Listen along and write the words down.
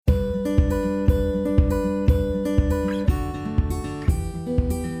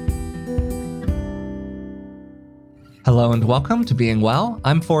Hello and welcome to Being Well.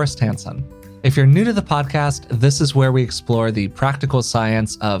 I'm Forrest Hansen. If you're new to the podcast, this is where we explore the practical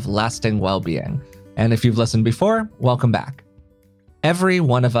science of lasting well-being. And if you've listened before, welcome back. Every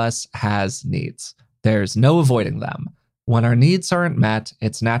one of us has needs. There's no avoiding them. When our needs aren't met,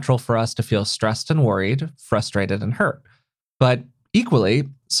 it's natural for us to feel stressed and worried, frustrated and hurt. But equally,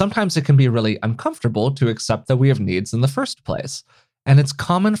 sometimes it can be really uncomfortable to accept that we have needs in the first place. And it's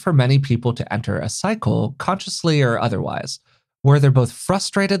common for many people to enter a cycle, consciously or otherwise, where they're both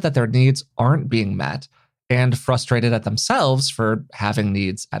frustrated that their needs aren't being met and frustrated at themselves for having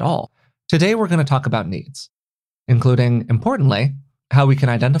needs at all. Today, we're going to talk about needs, including, importantly, how we can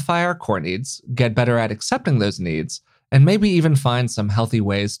identify our core needs, get better at accepting those needs, and maybe even find some healthy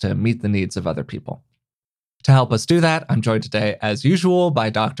ways to meet the needs of other people. To help us do that, I'm joined today, as usual,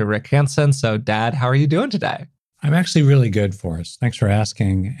 by Dr. Rick Hansen. So, Dad, how are you doing today? I'm actually really good, Forrest. Thanks for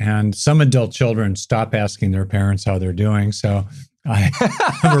asking. And some adult children stop asking their parents how they're doing. So I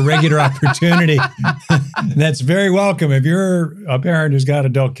have a regular opportunity. That's very welcome. If you're a parent who's got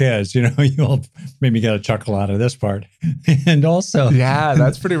adult kids, you'll maybe get a chuckle out of this part. And also... Yeah,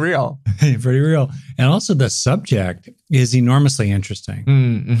 that's pretty real. Pretty real. And also the subject is enormously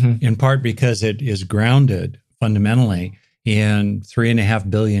interesting, in part because it is grounded fundamentally in 3.5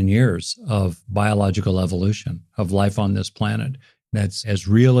 billion years of biological evolution of life on this planet. That's as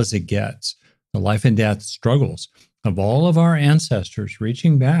real as it gets. The life and death struggles of all of our ancestors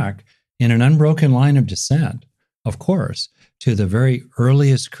reaching back in an unbroken line of descent, of course, to the very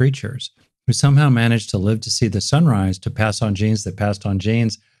earliest creatures who somehow managed to live to see the sunrise, to pass on genes that passed on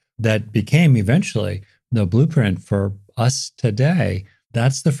genes that became eventually the blueprint for us today.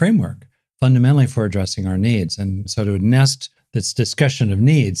 That's the framework fundamentally for addressing our needs. And so to nest this discussion of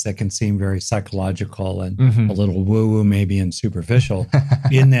needs that can seem very psychological and a little woo-woo maybe and superficial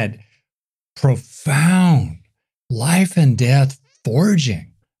in that profound life and death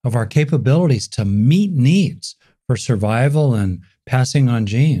forging of our capabilities to meet needs for survival and passing on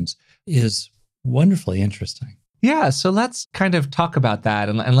genes is wonderfully interesting. Yeah, so let's kind of talk about that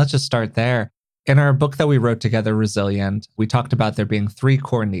and let's just start there. In our book that we wrote together, Resilient, we talked about there being 3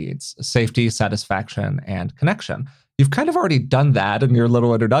 core needs: safety, satisfaction, and connection. You've kind of already done that in your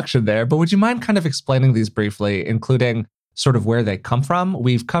little introduction there, but would you mind kind of explaining these briefly, including sort of where they come from?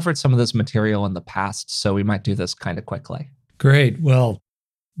 We've covered some of this material in the past, so we might do this kind of quickly. Great. Well,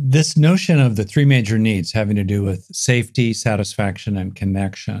 this notion of the 3 major needs having to do with safety, satisfaction, and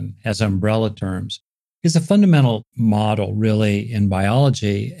connection as umbrella terms is a fundamental model, really, in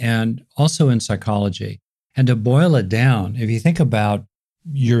biology and also in psychology. And to boil it down, if you think about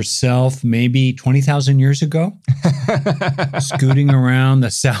yourself maybe 20,000 years ago, scooting around the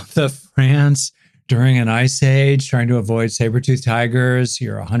south of France during an ice age, trying to avoid saber-toothed tigers,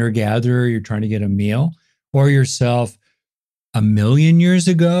 you're a hunter-gatherer, you're trying to get a meal, or yourself 1 million years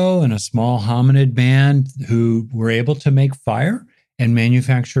ago in a small hominid band who were able to make fire and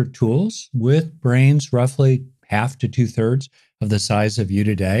manufacture tools with brains roughly half to 2/3 of the size of you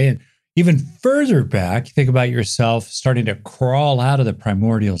today. And even further back, you think about yourself starting to crawl out of the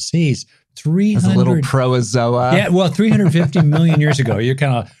primordial seas. 300 As a little protozoa. Yeah, well, 350 million years ago, you're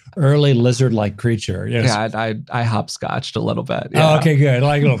kind of early lizard-like creature. Yes. Yeah, I hopscotched a little bit. Yeah. Oh, okay, good.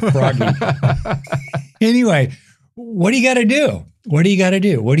 Like a little froggy. Anyway, what do you got to do? What do you got to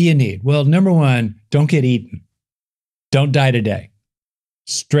do? What do you need? Well, number one, don't get eaten. Don't die today.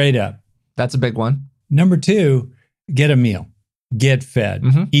 Straight up. That's a big one. Number 2, get a meal. Get fed.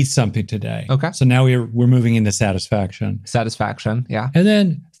 Eat something today. Okay. So now we're moving into satisfaction. Satisfaction, yeah. And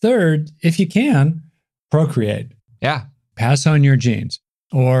then 3rd, if you can, procreate. Yeah. Pass on your genes.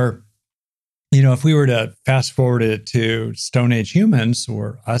 Or, if we were to fast forward it to Stone Age humans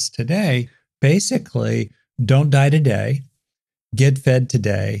or us today, basically, don't die today, get fed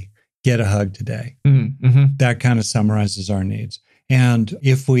today, get a hug today. That kind of summarizes our needs. And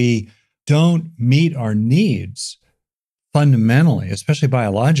if we don't meet our needs fundamentally, especially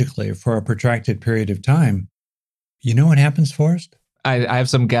biologically, for a protracted period of time, you know what happens, Forrest? I have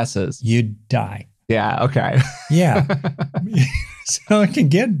some guesses. You die. Yeah, okay. Yeah. So it can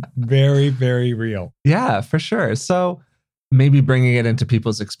get very, very real. Yeah, for sure. So maybe bringing it into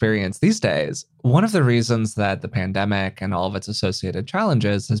people's experience these days, one of the reasons that the pandemic and all of its associated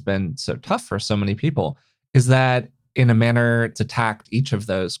challenges has been so tough for so many people is that in a manner, it's attacked each of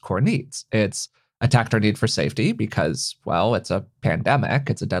those core needs. It's attacked our need for safety because, well, it's a pandemic,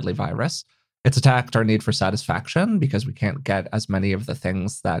 it's a deadly virus. It's attacked our need for satisfaction because we can't get as many of the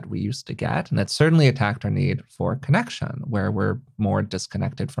things that we used to get. And it's certainly attacked our need for connection, where we're more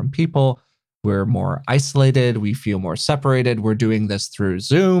disconnected from people. we're more isolated, we feel more separated, we're doing this through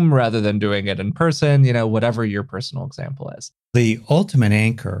Zoom rather than doing it in person, whatever your personal example is. The ultimate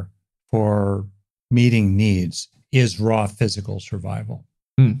anchor for meeting needs is raw physical survival.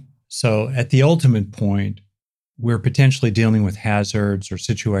 So at the ultimate point, we're potentially dealing with hazards or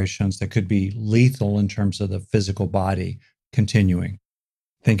situations that could be lethal in terms of the physical body continuing.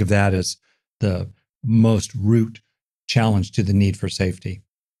 Think of that as the most root challenge to the need for safety.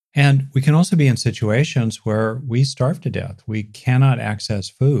 And we can also be in situations where we starve to death. We cannot access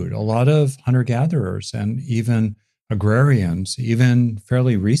food. A lot of hunter-gatherers and even agrarians, even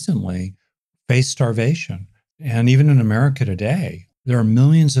fairly recently, face starvation. And even in America today, there are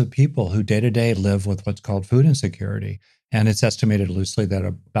millions of people who day to day live with what's called food insecurity. And it's estimated loosely that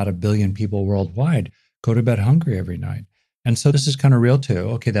about 1 billion people worldwide go to bed hungry every night. And so this is kind of real too.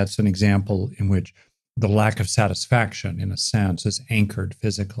 Okay, that's an example in which the lack of satisfaction, in a sense, is anchored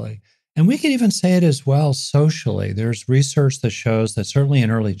physically. And we can even say it as well socially. There's research that shows that certainly in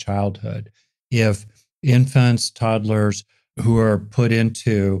early childhood, if infants, toddlers who are put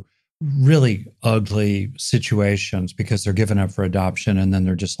into really ugly situations because they're given up for adoption and then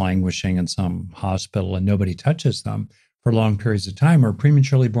they're just languishing in some hospital and nobody touches them for long periods of time, or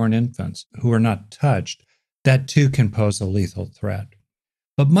prematurely born infants who are not touched, that too can pose a lethal threat.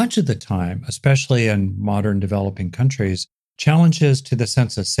 But much of the time, especially in modern developing countries, challenges to the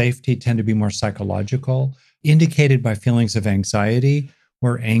sense of safety tend to be more psychological, indicated by feelings of anxiety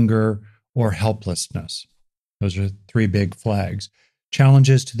or anger or helplessness. Those are 3 big flags.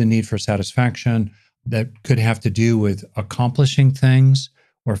 Challenges to the need for satisfaction that could have to do with accomplishing things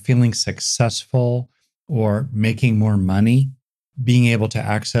or feeling successful or making more money, being able to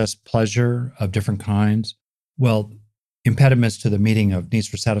access pleasure of different kinds. Well, impediments to the meeting of needs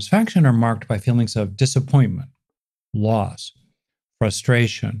for satisfaction are marked by feelings of disappointment, loss,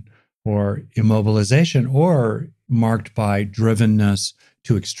 frustration, or immobilization, or marked by drivenness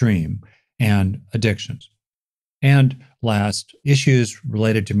to extreme and addictions. And last, issues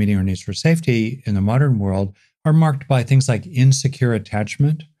related to meeting our needs for safety in the modern world are marked by things like insecure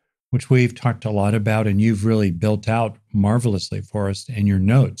attachment, which we've talked a lot about, and you've really built out marvelously for us in your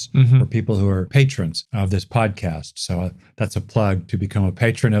notes for people who are patrons of this podcast. So that's a plug to become a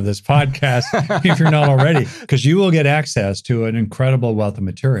patron of this podcast if you're not already, because you will get access to an incredible wealth of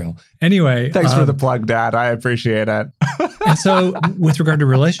material. Anyway. Thanks for the plug, Dad. I appreciate it. And so with regard to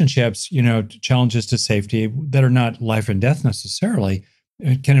relationships, challenges to safety that are not life and death necessarily,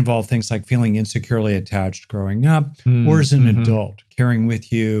 it can involve things like feeling insecurely attached growing up, or as an adult, carrying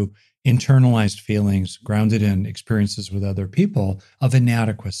with you internalized feelings grounded in experiences with other people of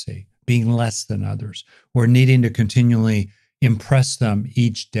inadequacy, being less than others, or needing to continually impress them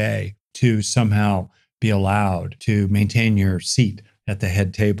each day to somehow be allowed to maintain your seat at the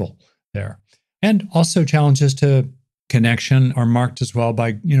head table there. And also challenges to connection are marked as well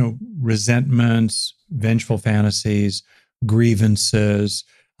by, resentments, vengeful fantasies, grievances,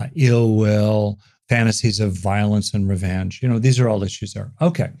 ill will, fantasies of violence and revenge. These are all issues there.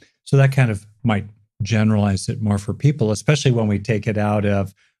 Okay, so that kind of might generalize it more for people, especially when we take it out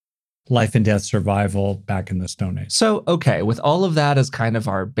of life and death survival back in the Stone Age. So, okay, with all of that as kind of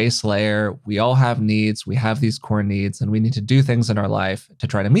our base layer, we all have needs, we have these core needs, and we need to do things in our life to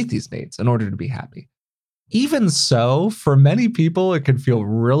try to meet these needs in order to be happy. Even so, for many people, it can feel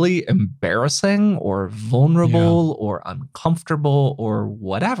really embarrassing or vulnerable or uncomfortable or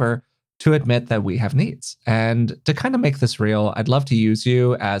whatever to admit that we have needs. And to kind of make this real, I'd love to use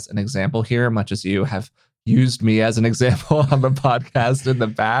you as an example here, much as you have used me as an example on the podcast in the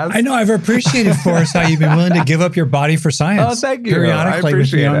past. I know. I've appreciated, Forrest, how you've been willing to give up your body for science. Oh, thank you. Periodically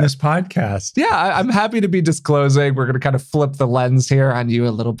with me on this podcast. Yeah, I'm happy to be disclosing. We're going to kind of flip the lens here on you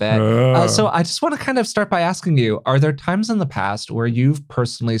a little bit. So I just want to kind of start by asking you, are there times in the past where you've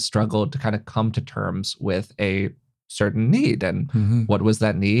personally struggled to kind of come to terms with a certain need? And what was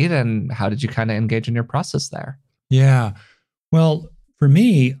that need? And how did you kind of engage in your process there? Yeah. Well, for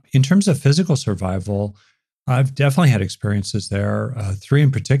me, in terms of physical survival, I've definitely had experiences there. 3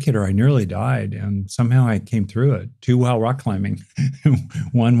 in particular, I nearly died, and somehow I came through it. 2 while rock climbing,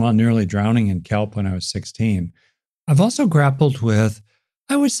 1 while nearly drowning in kelp when I was 16. I've also grappled with,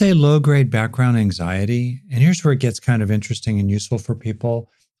 I would say, low-grade background anxiety. And here's where it gets kind of interesting and useful for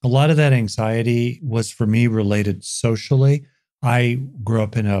people. A lot of that anxiety was, for me, related socially. I grew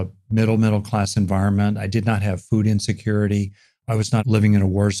up in a middle class environment. I did not have food insecurity. I was not living in a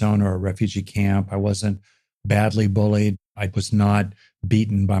war zone or a refugee camp. I wasn't badly bullied. I was not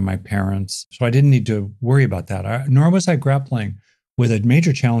beaten by my parents. So I didn't need to worry about that. Nor was I grappling with a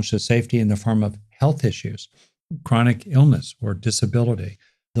major challenge to safety in the form of health issues, chronic illness or disability.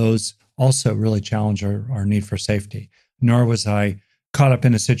 those also really challenge our need for safety. Nor was I caught up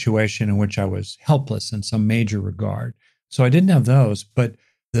in a situation in which I was helpless in some major regard. So I didn't have those, but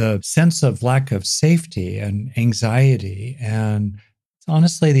the sense of lack of safety and anxiety and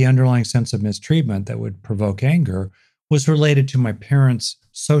honestly the underlying sense of mistreatment that would provoke anger was related to my parents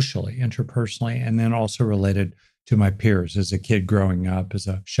socially, interpersonally, and then also related to my peers as a kid growing up as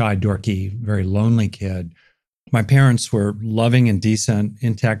a shy, dorky, very lonely kid. My parents were loving and decent,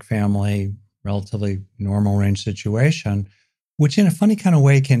 intact family, relatively normal range situation, which in a funny kind of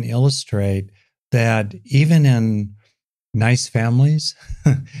way can illustrate that even in nice families,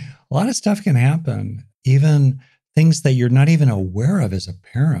 a lot of stuff can happen, even things that you're not even aware of as a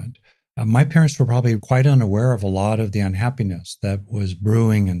parent. My parents were probably quite unaware of a lot of the unhappiness that was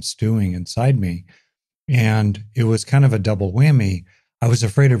brewing and stewing inside me. And it was kind of a double whammy. I was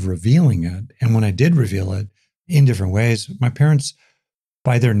afraid of revealing it. And when I did reveal it in different ways, my parents,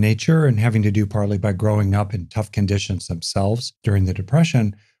 by their nature and having to do partly by growing up in tough conditions themselves during the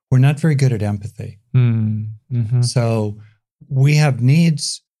Depression, were not very good at empathy. Mm-hmm. So we have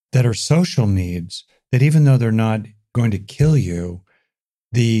needs that are social needs that even though they're not going to kill you,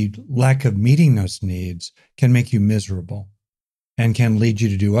 the lack of meeting those needs can make you miserable and can lead you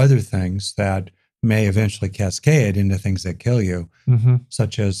to do other things that may eventually cascade into things that kill you,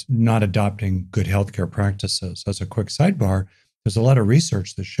 such as not adopting good healthcare practices. As a quick sidebar, there's a lot of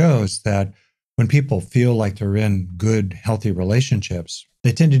research that shows that when people feel like they're in good, healthy relationships,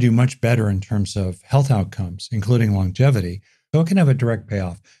 they tend to do much better in terms of health outcomes, including longevity. So it can have a direct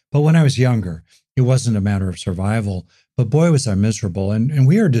payoff. But when I was younger, it wasn't a matter of survival, but boy, was I miserable. And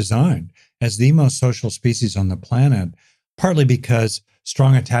we are designed as the most social species on the planet, partly because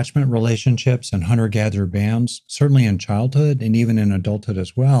strong attachment relationships and hunter-gatherer bands, certainly in childhood and even in adulthood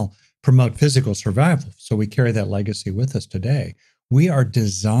as well, promote physical survival. So we carry that legacy with us today. We are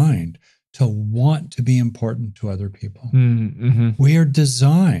designed to want to be important to other people. We are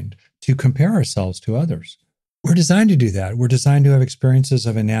designed to compare ourselves to others. We're designed to do that. We're designed to have experiences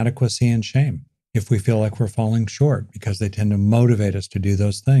of inadequacy and shame if we feel like we're falling short, because they tend to motivate us to do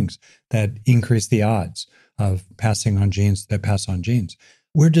those things that increase the odds of passing on genes that pass on genes.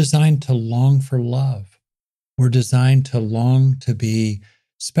 We're designed to long for love. We're designed to long to be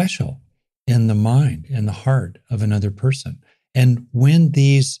special in the mind, in the heart of another person. And when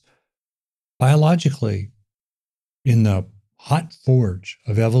these biologically, in the hot forge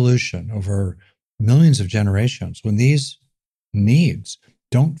of evolution over millions of generations, when these needs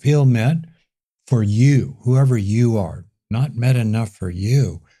don't feel met for you, whoever you are, not met enough for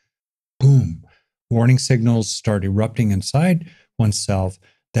you, boom, warning signals start erupting inside oneself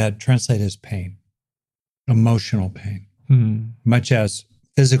that translate as pain, emotional pain, much as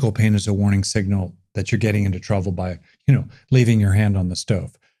physical pain is a warning signal that you're getting into trouble by, leaving your hand on the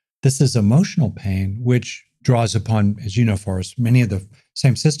stove. This is emotional pain, which draws upon, as you know, Forrest, many of the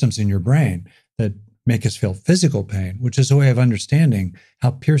same systems in your brain that make us feel physical pain, which is a way of understanding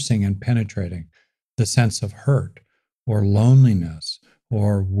how piercing and penetrating the sense of hurt or loneliness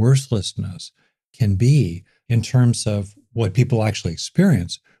or worthlessness can be in terms of what people actually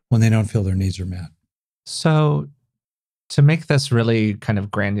experience when they don't feel their needs are met. So to make this really kind of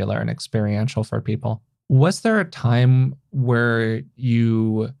granular and experiential for people, was there a time where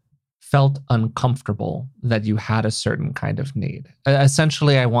you felt uncomfortable that you had a certain kind of need?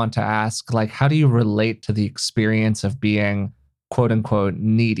 Essentially, I want to ask, how do you relate to the experience of being quote unquote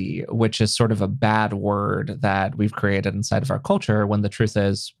needy, which is sort of a bad word that we've created inside of our culture, when the truth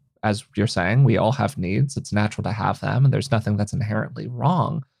is, as you're saying, we all have needs. It's natural to have them, and there's nothing that's inherently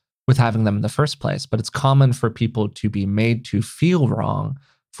wrong with having them in the first place. But it's common for people to be made to feel wrong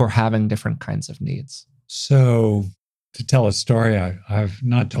for having different kinds of needs. So to tell a story I've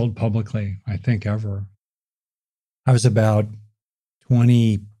not told publicly, I think, ever. I was about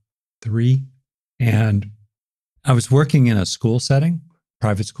 23, and I was working in a school setting,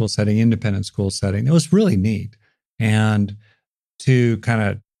 private school setting, independent school setting. It was really neat. And to kind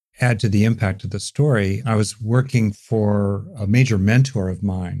of add to the impact of the story, I was working for a major mentor of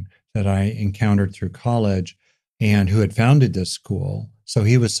mine that I encountered through college and who had founded this school. So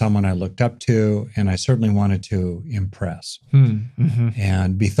he was someone I looked up to, and I certainly wanted to impress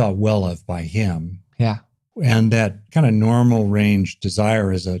and be thought well of by him. Yeah. And that kind of normal range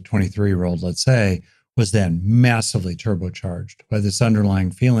desire as a 23-year-old, let's say, was then massively turbocharged by this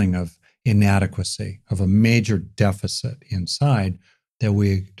underlying feeling of inadequacy, of a major deficit inside that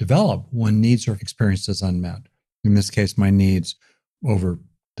we develop when needs are experienced as unmet. In this case, my needs over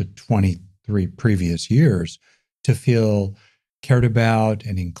the 23 previous years to feel cared about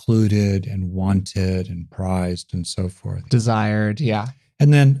and included and wanted and prized and so forth. Desired, yeah.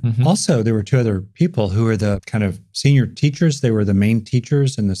 And then also there were two other people who were the kind of senior teachers. They were the main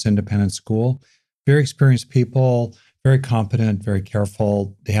teachers in this independent school. Very experienced people, very competent, very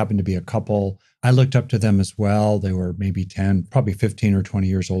careful. They happened to be a couple. I looked up to them as well. They were maybe 10, probably 15 or 20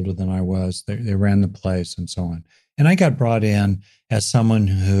 years older than I was. They ran the place and so on. And I got brought in as someone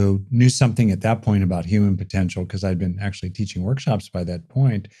who knew something at that point about human potential, because I'd been actually teaching workshops by that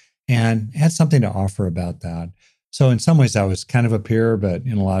point and had something to offer about that. So in some ways I was kind of a peer, but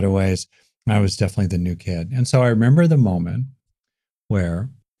in a lot of ways I was definitely the new kid. And so I remember the moment where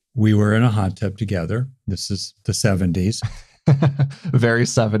we were in a hot tub together. This is the 70s. Very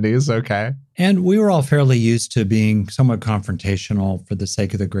 70s, okay. And we were all fairly used to being somewhat confrontational for the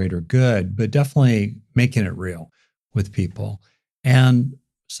sake of the greater good, but definitely making it real with people. And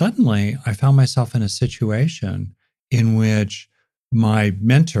suddenly I found myself in a situation in which my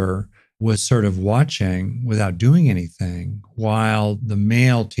mentor was sort of watching without doing anything, while the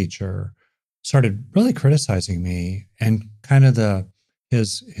male teacher started really criticizing me, and kind of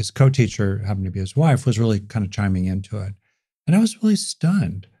his co-teacher, happened to be his wife, was really kind of chiming into it. And I was really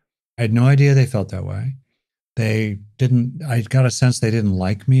stunned. I had no idea they felt that way. I got a sense they didn't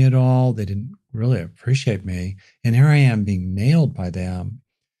like me at all. They didn't really appreciate me. And here I am being nailed by them.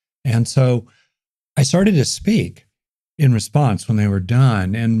 And so I started to speak in response when they were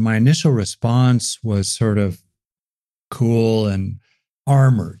done. And my initial response was sort of cool and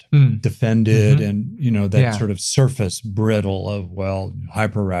armored, defended, and, that sort of surface brittle of,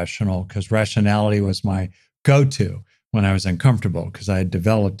 hyper-rational, because rationality was my go-to when I was uncomfortable, because I had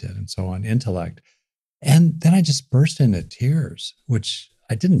developed it and so on, intellect. And then I just burst into tears, which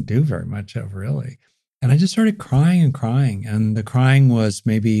I didn't do very much of, really. And I just started crying and crying. And the crying was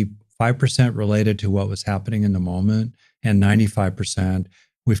maybe 5% related to what was happening in the moment, and 95%,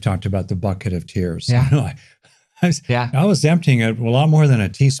 we've talked about the bucket of tears. Yeah. I was emptying it a lot more than a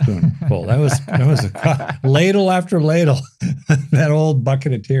teaspoonful. That was a ladle after ladle, that old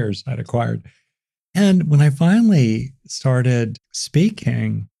bucket of tears I'd acquired. And when I finally started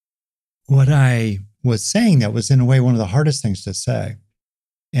speaking, what I was saying, that was in a way one of the hardest things to say.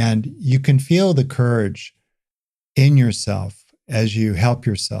 And you can feel the courage in yourself as you help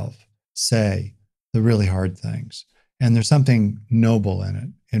yourself say the really hard things. And there's something noble in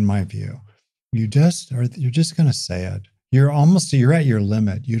it, in my view. You're just going to say it. You're at your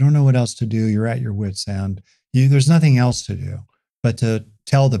limit. You don't know what else to do. You're at your wit's end. There's nothing else to do but to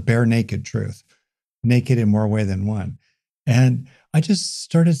tell the bare naked truth, naked in more way than one. And I just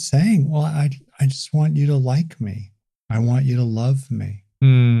started saying, I just want you to like me. I want you to love me.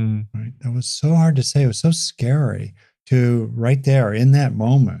 Right? That was so hard to say. It was so scary to, right there in that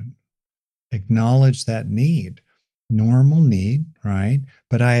moment, acknowledge that need, normal need, right?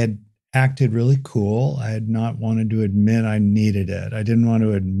 But I had acted really cool. I had not wanted to admit I needed it. I didn't want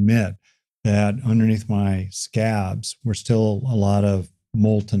to admit that underneath my scabs were still a lot of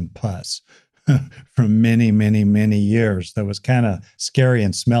molten pus from many, many, many years. That was kind of scary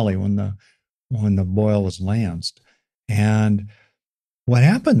and smelly when the boil was lanced. And what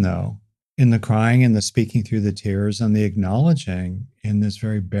happened, though, in the crying and the speaking through the tears and the acknowledging in this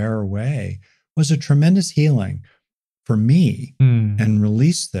very bare way, was a tremendous healing for me and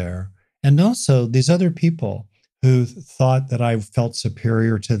release there. And also these other people who thought that I felt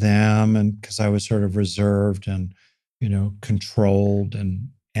superior to them, and because I was sort of reserved and, controlled and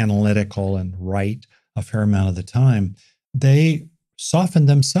analytical and right a fair amount of the time, they softened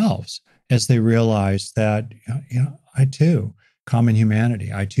themselves as they realized that, I too, common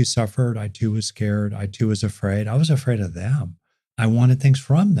humanity, I too suffered, I too was scared, I too was afraid. I was afraid of them. I wanted things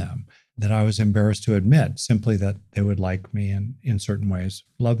from them that I was embarrassed to admit, simply that they would like me and in certain ways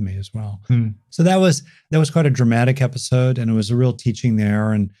love me as well. So that was quite a dramatic episode, and it was a real teaching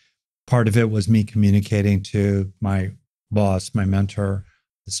there. And part of it was me communicating to my boss, my mentor,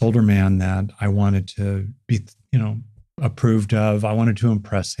 this older man, that I wanted to be, approved of. I wanted to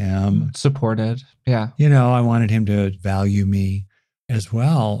impress him. Supported. Yeah. I wanted him to value me as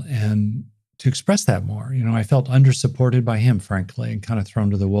well, and to express that more. I felt under-supported by him, frankly, and kind of thrown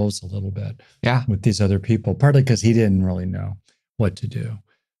to the wolves a little bit with these other people, partly because he didn't really know what to do.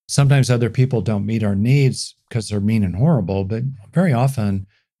 Sometimes other people don't meet our needs because they're mean and horrible, but very often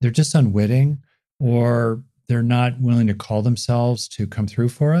they're just unwitting, or they're not willing to call themselves to come through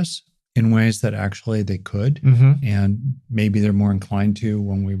for us in ways that actually they could. And maybe they're more inclined to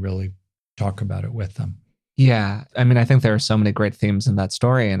when we really talk about it with them. Yeah. I think there are so many great themes in that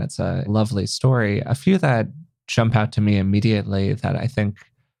story, and it's a lovely story. A few that jump out to me immediately that I think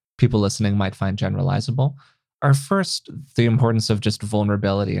people listening might find generalizable are, first, the importance of just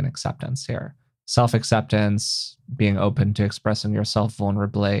vulnerability and acceptance here. self-acceptance, being open to expressing yourself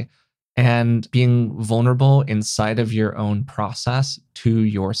vulnerably, and being vulnerable inside of your own process to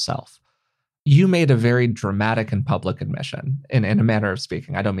yourself. You made a very dramatic and public admission, in a manner of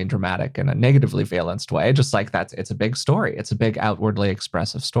speaking. I don't mean dramatic in a negatively valenced way, just like it's a big story. It's a big outwardly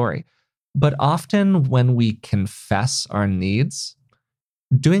expressive story. But often when we confess our needs,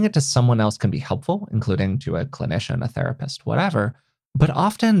 doing it to someone else can be helpful, including to a clinician, a therapist, whatever. But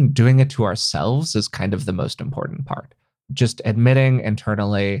often doing it to ourselves is kind of the most important part. Just admitting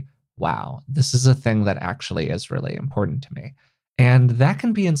internally, wow, this is a thing that actually is really important to me. And that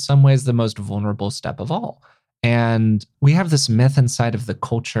can be in some ways the most vulnerable step of all. And we have this myth inside of the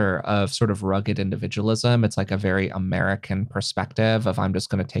culture of sort of rugged individualism. It's like a very American perspective of I'm just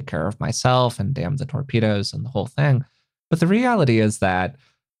going to take care of myself and damn the torpedoes and the whole thing. But the reality is that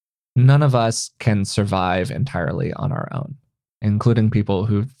none of us can survive entirely on our own, including people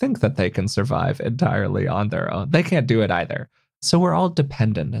who think that they can survive entirely on their own. They can't do it either. So we're all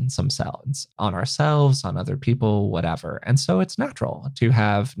dependent in some sense on ourselves, on other people, whatever. And so it's natural to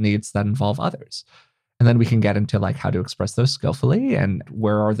have needs that involve others. And then we can get into like how to express those skillfully and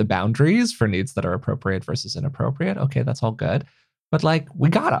where are the boundaries for needs that are appropriate versus inappropriate. Okay, that's all good. But like we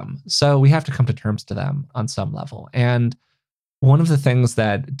got them. So we have to come to terms to them on some level. And one of the things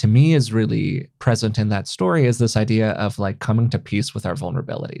that to me is really present in that story is this idea of like coming to peace with our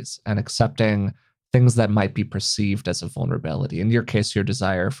vulnerabilities and accepting things that might be perceived as a vulnerability. In your case, your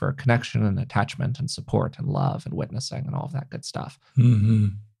desire for connection and attachment and support and love and witnessing and all of that good stuff. Mm-hmm.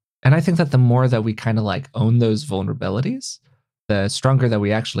 And I think that the more that we kind of like own those vulnerabilities, the stronger that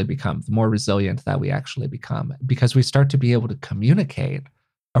we actually become, the more resilient that we actually become, because we start to be able to communicate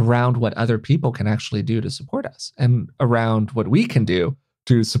around what other people can actually do to support us and around what we can do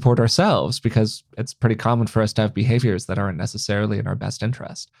to support ourselves, because it's pretty common for us to have behaviors that aren't necessarily in our best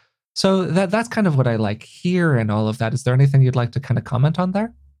interest. So that's kind of what I like here and all of that. Is there anything you'd like to kind of comment on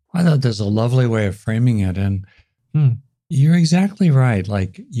there? I thought there's a lovely way of framing it. And you're exactly right.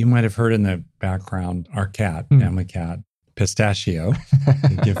 Like you might have heard in the background, our cat, family cat, Pistachio,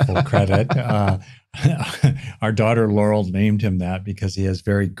 to give full credit. Our daughter Laurel named him that because he has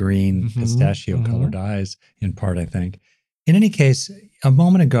very green pistachio colored eyes, in part, I think. In any case, a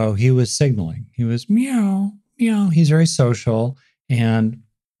moment ago, he was signaling. He was meow, meow. He's very social. And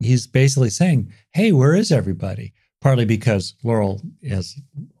he's basically saying, hey, where is everybody? Partly because Laurel is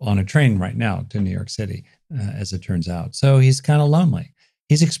on a train right now to New York City, as it turns out. So he's kind of lonely.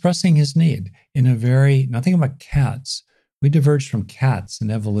 He's expressing his need in a very, nothing about cats. We diverged from cats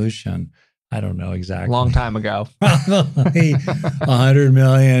in evolution. I don't know exactly. Long time ago. Probably 100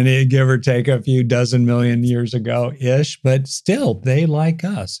 million, give or take a few dozen million years ago-ish. But still, they, like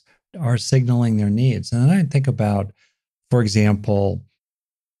us, are signaling their needs. And then I think about, for example,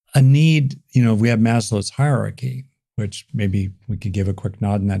 a need, we have Maslow's hierarchy, which maybe we could give a quick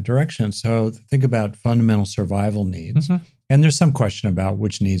nod in that direction. So think about fundamental survival needs. And there's some question about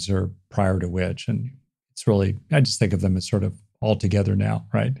which needs are prior to which. And it's really, I just think of them as sort of all together now,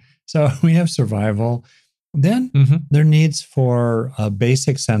 right? So we have survival. Then there are needs for a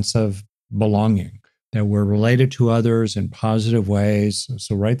basic sense of belonging, that we're related to others in positive ways.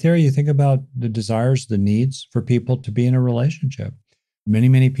 So right there, you think about the desires, the needs for people to be in a relationship. Many,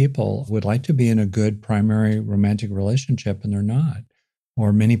 many people would like to be in a good primary romantic relationship, and they're not.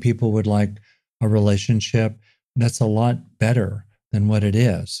 Or many people would like a relationship that's a lot better than what it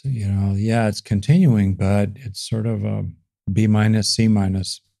is. Yeah, it's continuing, but it's sort of a B minus, C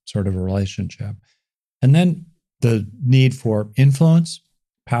minus sort of a relationship. And then the need for influence,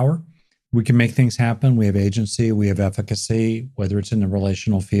 power. We can make things happen. We have agency, we have efficacy, whether it's in the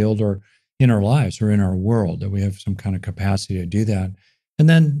relational field or in our lives or in our world, that we have some kind of capacity to do that. And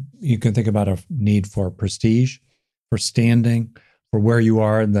then you can think about a need for prestige, for standing, for where you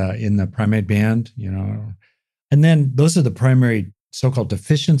are in the primate band, And then those are the primary so-called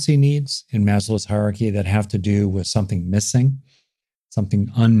deficiency needs in Maslow's hierarchy that have to do with something missing,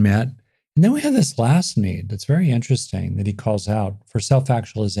 something unmet. And then we have this last need that's very interesting that he calls out for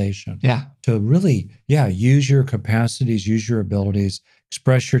self-actualization. Yeah. To really, use your capacities, use your abilities,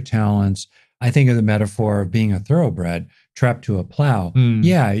 express your talents. I think of the metaphor of being a thoroughbred trapped to a plow.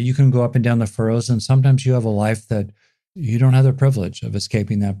 Yeah, you can go up and down the furrows, and sometimes you have a life that you don't have the privilege of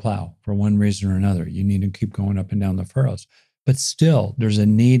escaping that plow for one reason or another. You need to keep going up and down the furrows. But still, there's a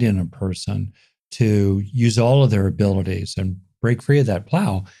need in a person to use all of their abilities and break free of that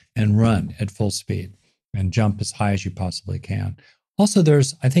plow and run at full speed and jump as high as you possibly can. Also,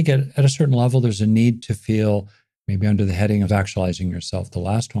 I think at a certain level, there's a need to feel, maybe under the heading of actualizing yourself, the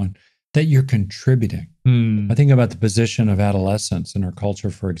last one, that you're contributing. I think about the position of adolescents in our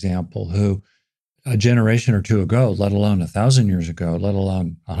culture, for example, who a generation or two ago, let alone 1,000 years ago, let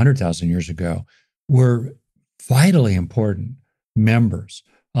alone 100,000 years ago, were vitally important members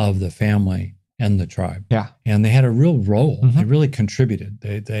of the family and the tribe. Yeah. And they had a real role. They really contributed.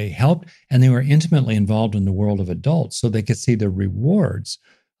 They helped, and they were intimately involved in the world of adults, so they could see the rewards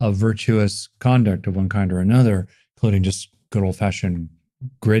of virtuous conduct of one kind or another, including just good old-fashioned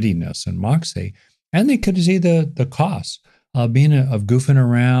grittiness and moxie. And they could see the costs of of goofing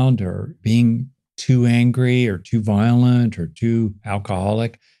around or being too angry or too violent or too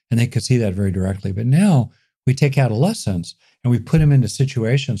alcoholic. And they could see that very directly. But now we take adolescents and we put them into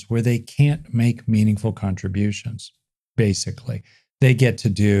situations where they can't make meaningful contributions, basically. They get to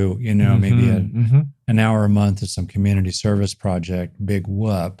do, maybe an hour a month at some community service project, big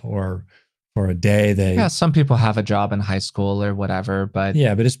whoop, or for a day Yeah, some people have a job in high school or whatever, but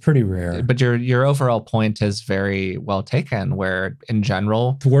but it's pretty rare. But your overall point is very well taken, where in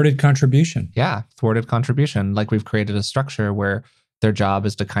general, thwarted contribution. Yeah, thwarted contribution. Like, we've created a structure where their job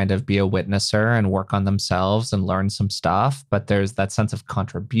is to kind of be a witnesser and work on themselves and learn some stuff, but there's that sense of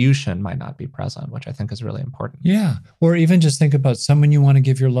contribution might not be present, which I think is really important. Yeah, or even just think about someone you want to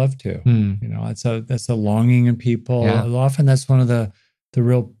give your love to. That's a longing in people. Yeah. Often that's one of the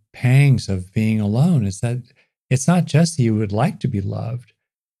real pangs of being alone, is that it's not just that you would like to be loved.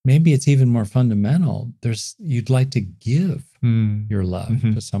 Maybe it's even more fundamental. You'd like to give your love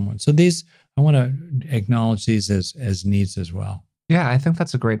to someone. So I want to acknowledge these as needs as well. Yeah, I think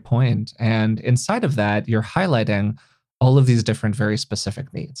that's a great point. And inside of that, you're highlighting all of these different, very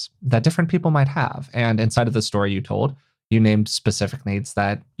specific needs that different people might have. And inside of the story you told, you named specific needs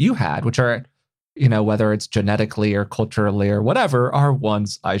that you had, which are, whether it's genetically or culturally or whatever, are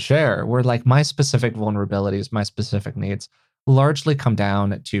ones I share. Where, like, my specific vulnerabilities, my specific needs largely come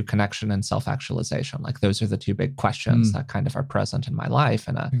down to connection and self-actualization. Like, those are the two big questions that kind of are present in my life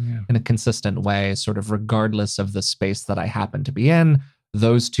in a consistent way, sort of regardless of the space that I happen to be in.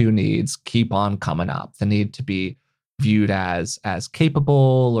 Those two needs keep on coming up. The need to be viewed as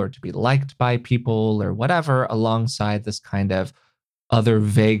capable or to be liked by people or whatever, alongside this kind of other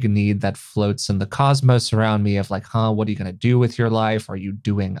vague need that floats in the cosmos around me of, like, what are you going to do with your life? Are you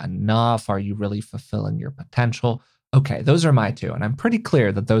doing enough? Are you really fulfilling your potential? Okay, those are my two. And I'm pretty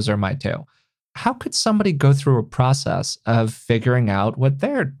clear that those are my two. How could somebody go through a process of figuring out what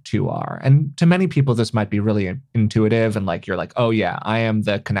their two are? And to many people, this might be really intuitive. And, like, you're like, oh yeah, I am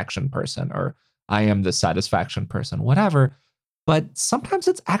the connection person, or I am the satisfaction person, whatever. But sometimes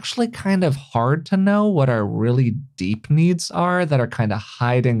it's actually kind of hard to know what our really deep needs are that are kind of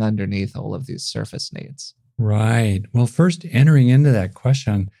hiding underneath all of these surface needs. Right. Well, first, entering into that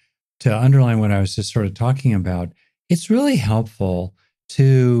question, to underline what I was just sort of talking about, it's really helpful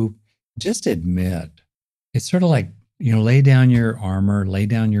to just admit. It's sort of like, lay down your armor, lay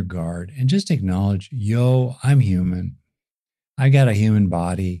down your guard, and just acknowledge, I'm human. I got a human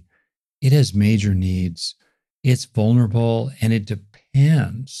body. It has major needs. It's vulnerable, and it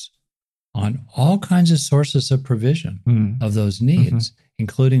depends on all kinds of sources of provision of those needs,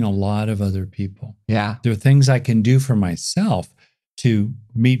 including a lot of other people. Yeah. There are things I can do for myself to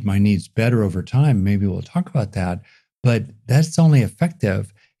meet my needs better over time. Maybe we'll talk about that. But that's only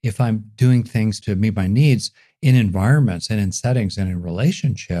effective if I'm doing things to meet my needs in environments and in settings and in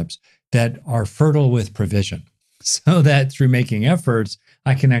relationships that are fertile with provision, so that through making efforts,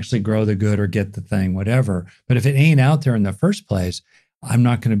 I can actually grow the good or get the thing, whatever. But if it ain't out there in the first place, I'm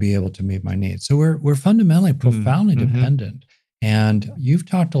not going to be able to meet my needs. So we're fundamentally profoundly dependent. And you've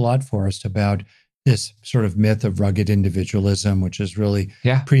talked a lot, Forrest, about this sort of myth of rugged individualism, which is really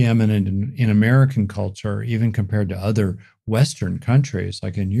preeminent in American culture, even compared to other Western countries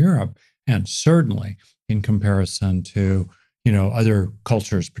like in Europe, and certainly in comparison to, other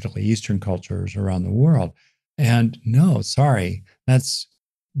cultures, particularly Eastern cultures around the world. And no, sorry, that's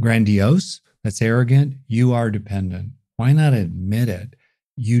grandiose, that's arrogant. You are dependent. Why not admit it?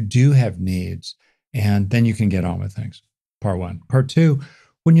 You do have needs, and then you can get on with things. Part one. Part two,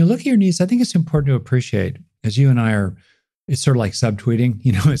 when you look at your needs, I think it's important to appreciate, as you and I it's sort of like subtweeting,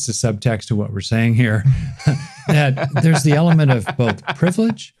 it's the subtext to what we're saying here, that there's the element of both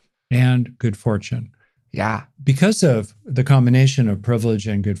privilege and good fortune. Yeah. Because of the combination of privilege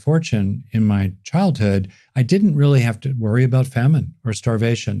and good fortune in my childhood, I didn't really have to worry about famine or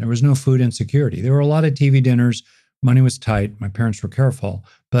starvation. There was no food insecurity. There were a lot of TV dinners. Money was tight. My parents were careful,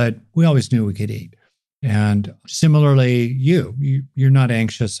 but we always knew we could eat. And similarly, you're not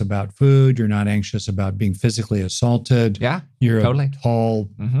anxious about food. You're not anxious about being physically assaulted. Yeah, you're totally. a tall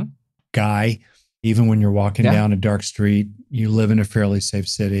guy. Even when you're walking down a dark street, you live in a fairly safe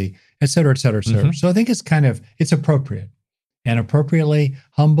city, et cetera, et cetera, et cetera. So I think it's appropriate. and appropriately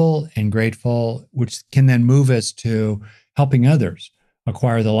humble and grateful, which can then move us to helping others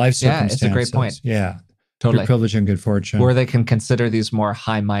acquire the life circumstances. Yeah, it's a great point. Yeah. Totally. Through privilege and good fortune. Where they can consider these more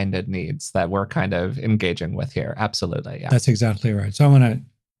high-minded needs that we're kind of engaging with here. Absolutely. Yeah. That's exactly right. So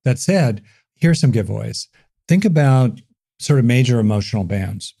that said, here's some giveaways. Think about sort of major emotional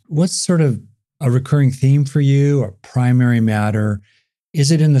bands. What's sort of a recurring theme for you, a primary matter? Is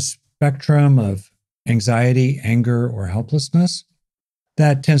it in the spectrum of anxiety, anger, or helplessness?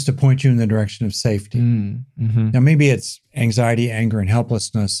 That tends to point you in the direction of safety. Mm-hmm. Now, maybe it's anxiety, anger, and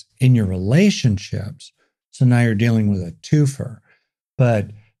helplessness in your relationships. So now you're dealing with a twofer.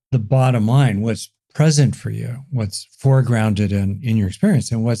 But the bottom line, what's present for you, what's foregrounded in your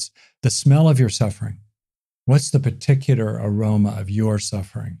experience, and what's the smell of your suffering? What's the particular aroma of your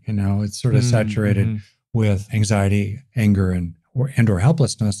suffering? It's sort of saturated with anxiety, anger, and/or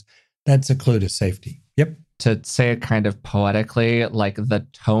helplessness. That's a clue to safety. Yep. To say it kind of poetically, like the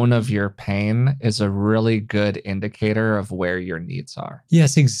tone of your pain is a really good indicator of where your needs are.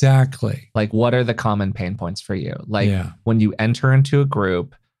 Yes, exactly. Like, what are the common pain points for you? Like, when you enter into a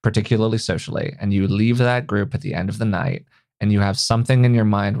group, particularly socially, and you leave that group at the end of the night, and you have something in your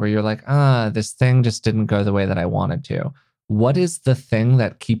mind where you're like, this thing just didn't go the way that I wanted to. What is the thing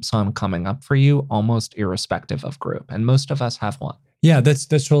that keeps on coming up for you, almost irrespective of group? And most of us have one. Yeah,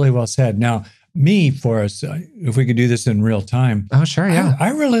 that's really well said. Now, Forrest, if we could do this in real time. Oh, sure, yeah. I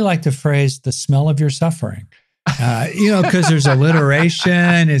really like the phrase, the smell of your suffering. Because there's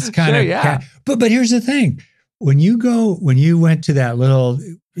alliteration. It's kind of, yeah. But here's the thing. When you went to that little,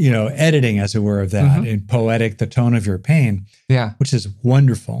 editing, as it were, of that in poetic, the tone of your pain, which is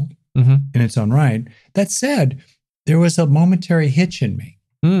wonderful in its own right. That said, there was a momentary hitch in me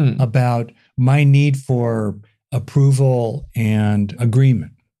about my need for approval and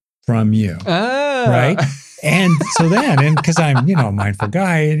agreement from you, right? And so then, because I'm, a mindful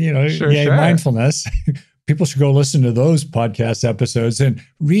guy, and, sure. mindfulness, people should go listen to those podcast episodes and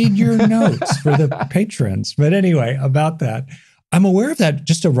read your notes for the patrons. But anyway, about that, I'm aware of that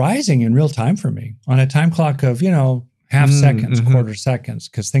just arising in real time for me on a time clock of, half seconds, quarter seconds,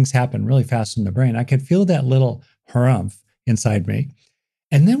 because things happen really fast in the brain. I could feel that little harumph inside me.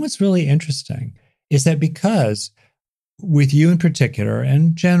 And then what's really interesting is that because with you in particular,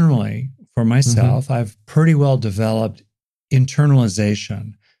 and generally for myself, I've pretty well developed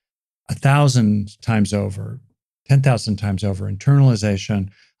internalization 1,000 times over, 10,000 times over, internalization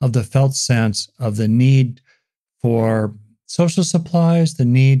of the felt sense of the need for social supplies, the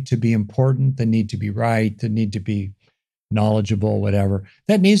need to be important, the need to be right, the need to be knowledgeable, whatever.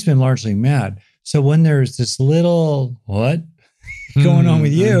 That need's been largely met. So when there's this little, what going on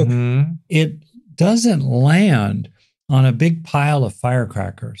with you, it doesn't land on a big pile of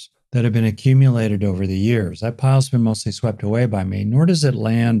firecrackers that have been accumulated over the years. That pile's been mostly swept away by me, nor does it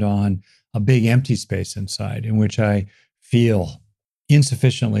land on a big empty space inside in which I feel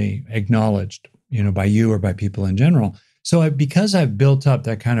insufficiently acknowledged, by you or by people in general. So because I've built up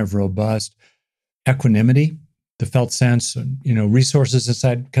that kind of robust equanimity, the felt sense, resources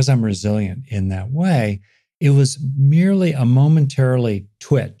inside, because I'm resilient in that way, it was merely a momentarily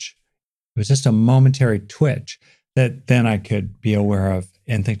twitch. It was just a momentary twitch that then I could be aware of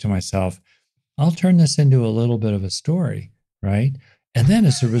and think to myself, I'll turn this into a little bit of a story, right? And then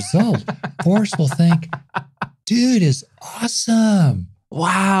as a result, Forrest will think, dude is awesome.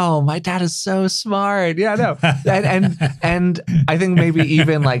 Wow, my dad is so smart. Yeah, no. And I think maybe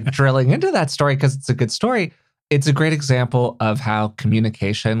even like drilling into that story, because it's a good story, it's a great example of how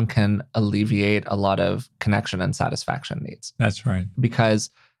communication can alleviate a lot of connection and satisfaction needs. That's right. Because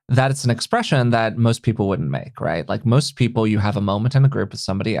that's an expression that most people wouldn't make, right? Like most people, you have a moment in a group with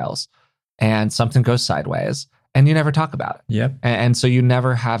somebody else and something goes sideways and you never talk about it. Yep. And so you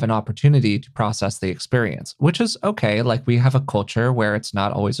never have an opportunity to process the experience, which is okay. Like we have a culture where it's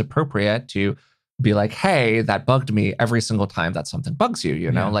not always appropriate to be like, hey, that bugged me every single time that something bugs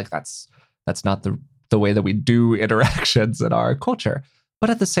you, like that's not the way that we do interactions in our culture. But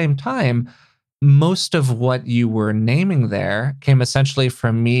at the same time, most of what you were naming there came essentially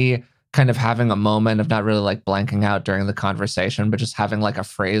from me kind of having a moment of not really like blanking out during the conversation, but just having like a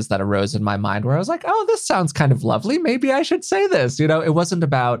phrase that arose in my mind where I was like, oh, this sounds kind of lovely. Maybe I should say this. It wasn't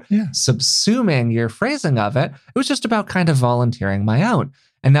about subsuming your phrasing of it. It was just about kind of volunteering my own.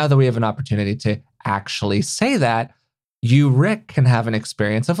 And now that we have an opportunity to actually say that, you, Rick, can have an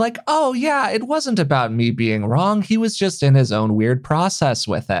experience of like, oh yeah, it wasn't about me being wrong. He was just in his own weird process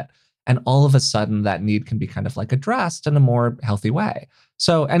with it. And all of a sudden that need can be kind of like addressed in a more healthy way.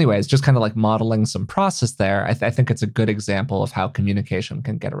 So anyways, just kind of like modeling some process there. I think it's a good example of how communication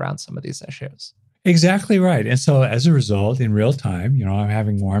can get around some of these issues. Exactly right. And so as a result, in real time, I'm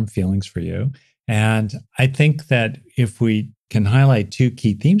having warm feelings for you. And I think that if we can highlight two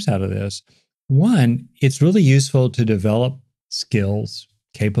key themes out of this, one, it's really useful to develop skills,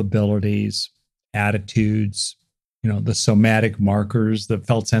 capabilities, attitudes, the somatic markers, the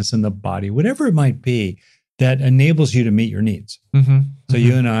felt sense in the body, whatever it might be that enables you to meet your needs. So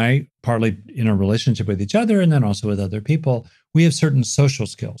you and I, partly in a relationship with each other and then also with other people, we have certain social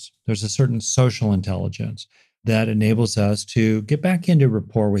skills. There's a certain social intelligence that enables us to get back into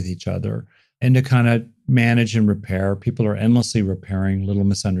rapport with each other and to kind of manage and repair. People are endlessly repairing little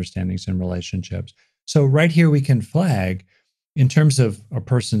misunderstandings in relationships. So right here, we can flag in terms of a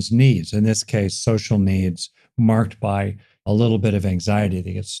person's needs, in this case, social needs marked by a little bit of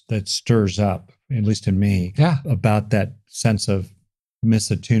anxiety that stirs up, at least in me, about that sense of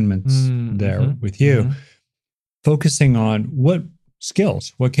misattunements there with you. Focusing on what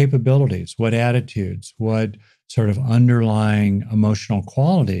skills, what capabilities, what attitudes, what sort of underlying emotional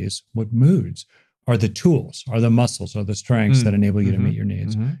qualities, what moods are the tools, are the muscles, are the strengths that enable you to meet your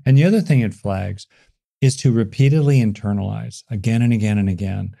needs. And the other thing it flags is to repeatedly internalize again and again and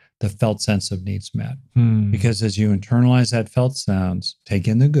again the felt sense of needs met. Because as you internalize that felt sense, take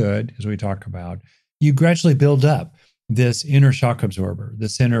in the good, as we talk about, you gradually build up this inner shock absorber,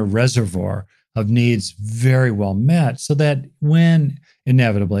 this inner reservoir of needs very well met, so that when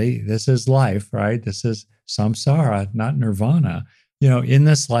inevitably, this is life, right? This is samsara, not nirvana. In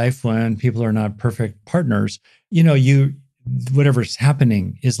this life, when people are not perfect partners, whatever's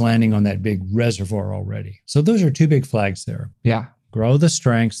happening is landing on that big reservoir already. So those are two big flags there. Yeah. Grow the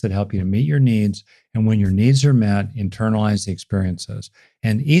strengths that help you to meet your needs. And when your needs are met, internalize the experiences.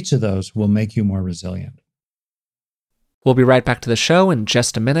 And each of those will make you more resilient. We'll be right back to the show in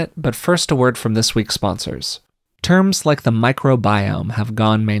just a minute, but first a word from this week's sponsors. Terms like the microbiome have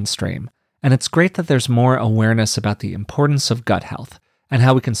gone mainstream, and it's great that there's more awareness about the importance of gut health and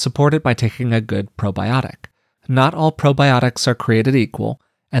how we can support it by taking a good probiotic. Not all probiotics are created equal,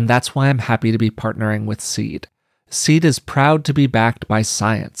 and that's why I'm happy to be partnering with Seed. Seed is proud to be backed by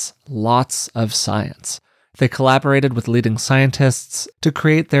science, lots of science. They collaborated with leading scientists to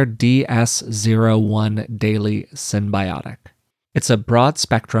create their DS-01 Daily Synbiotic. It's a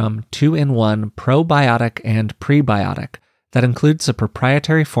broad-spectrum, 2-in-1 probiotic and prebiotic that includes a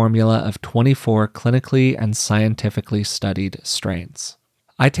proprietary formula of 24 clinically and scientifically studied strains.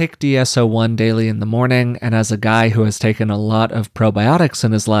 I take DS-01 daily in the morning, and as a guy who has taken a lot of probiotics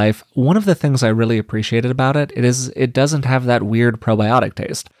in his life, one of the things I really appreciated about it is it doesn't have that weird probiotic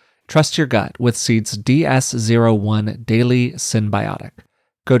taste. Trust your gut with Seed's DS-01 Daily Synbiotic.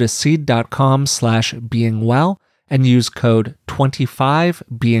 Go to seed.com/beingwell and use code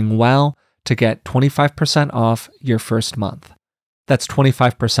 25beingwell to get 25% off your first month. That's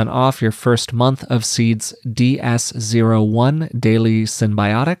 25% off your first month of Seed's DS-01 Daily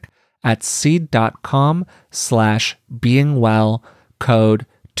Synbiotic at seed.com/beingwell, code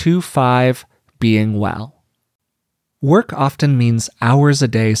 25beingwell. Work often means hours a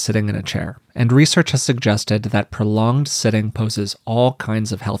day sitting in a chair, and research has suggested that prolonged sitting poses all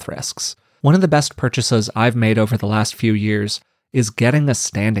kinds of health risks. One of the best purchases I've made over the last few years is getting a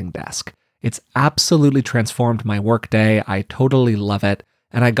standing desk. It's absolutely transformed my workday. I totally love it,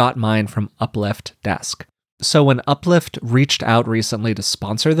 and I got mine from Uplift Desk. So when Uplift reached out recently to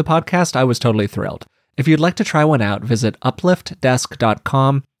sponsor the podcast, I was totally thrilled. If you'd like to try one out, visit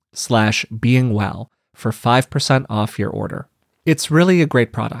upliftdesk.com/beingwell for 5% off your order. It's really a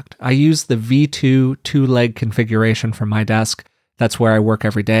great product. I use the V2 two-leg configuration for my desk. That's where I work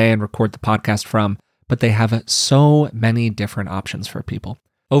every day and record the podcast from, but they have so many different options for people.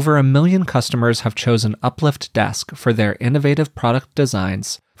 Over 1 million customers have chosen Uplift Desk for their innovative product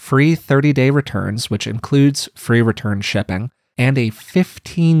designs, free 30-day returns, which includes free return shipping, and a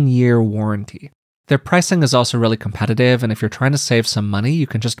 15-year warranty. Their pricing is also really competitive, and if you're trying to save some money, you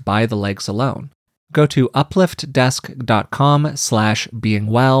can just buy the legs alone. Go to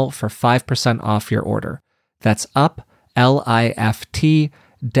upliftdesk.com/beingwell for 5% off your order. That's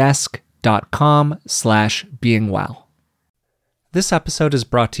upliftdesk.com/beingwell. This episode is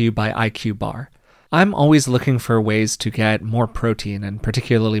brought to you by IQ Bar. I'm always looking for ways to get more protein, and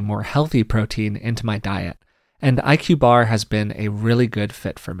particularly more healthy protein, into my diet, and IQ Bar has been a really good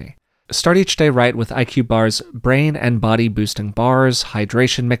fit for me. Start each day right with IQ Bar's brain and body boosting bars,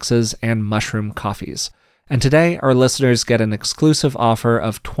 hydration mixes, and mushroom coffees. And today, our listeners get an exclusive offer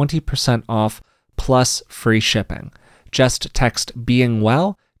of 20% off plus free shipping. Just text Being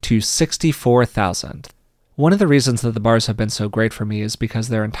Well to 64,000. One of the reasons that the bars have been so great for me is because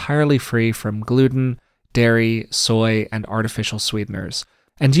they're entirely free from gluten, dairy, soy, and artificial sweeteners.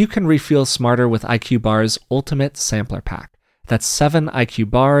 And you can refuel smarter with IQ Bar's Ultimate Sampler Pack. That's 7 IQ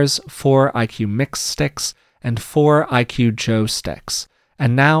bars, 4 IQ Mix sticks, and 4 IQ Joe sticks.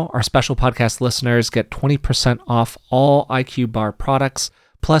 And now our special podcast listeners get 20% off all IQ Bar products,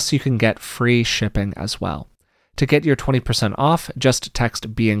 plus you can get free shipping as well. To get your 20% off, just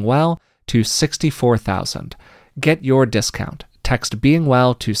text Being Well to 64,000. Get your discount. Text Being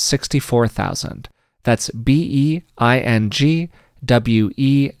Well to 64,000. That's BEINGWELL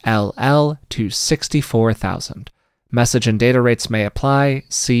to 64,000. Message and data rates may apply.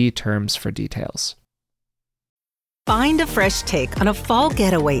 See terms for details. Find a fresh take on a fall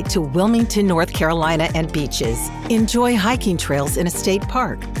getaway to Wilmington, North Carolina and beaches. Enjoy hiking trails in a state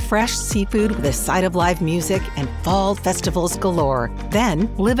park, fresh seafood with a side of live music, and fall festivals galore.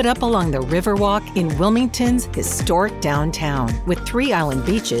 Then live it up along the Riverwalk in Wilmington's historic downtown. With 3 island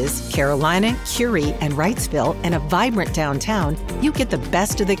beaches, Carolina, Curie, and Wrightsville, and a vibrant downtown, you get the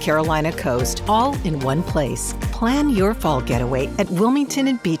best of the Carolina coast all in one place. Plan your fall getaway at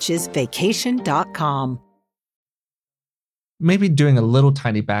WilmingtonandBeachesVacation.com. Maybe doing a little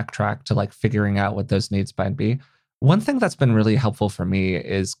tiny backtrack to like figuring out what those needs might be. One thing that's been really helpful for me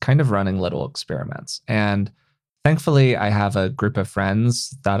is kind of running little experiments. And thankfully, I have a group of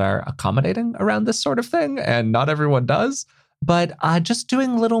friends that are accommodating around this sort of thing, and not everyone does. But just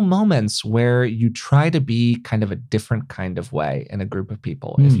doing little moments where you try to be kind of a different kind of way in a group of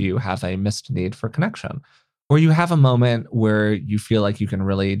people if you have a missed need for connection. Or you have a moment where you feel like you can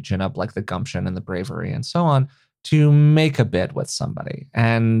really gin up like the gumption and the bravery and so on, to make a bid with somebody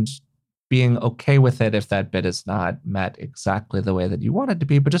and being okay with it if that bid is not met exactly the way that you want it to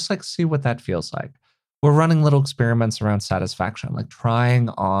be, but just like see what that feels like. We're running little experiments around satisfaction, like trying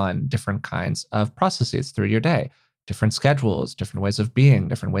on different kinds of processes through your day, different schedules, different ways of being,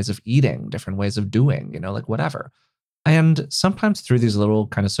 different ways of eating, different ways of doing, like whatever. And sometimes through these little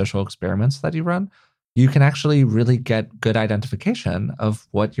kind of social experiments that you run, you can actually really get good identification of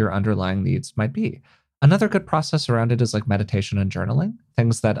what your underlying needs might be. Another good process around it is like meditation and journaling,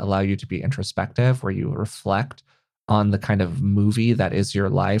 things that allow you to be introspective, where you reflect on the kind of movie that is your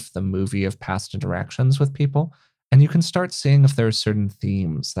life, the movie of past interactions with people. And you can start seeing if there are certain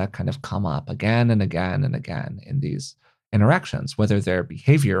themes that kind of come up again and again and again in these interactions, whether they're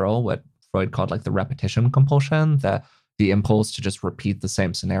behavioral, what Freud called like the repetition compulsion, the impulse to just repeat the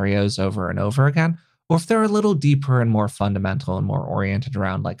same scenarios over and over again, or if they're a little deeper and more fundamental and more oriented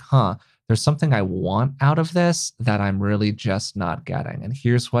around like, there's something I want out of this that I'm really just not getting. And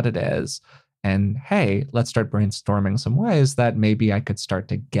here's what it is. And hey, let's start brainstorming some ways that maybe I could start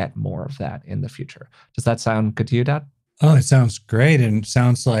to get more of that in the future. Does that sound good to you, Dad? Oh, it sounds great. And it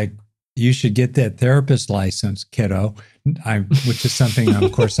sounds like you should get that therapist license, kiddo. Which is something,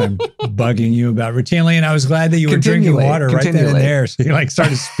 of course, I'm bugging you about routinely. And I was glad that you were drinking water right then and there. So you like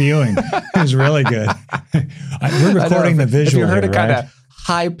started spewing. It was really good. We're recording the visual. If you heard here, a kind of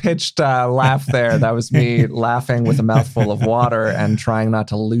high-pitched laugh there, that was me laughing with a mouthful of water and trying not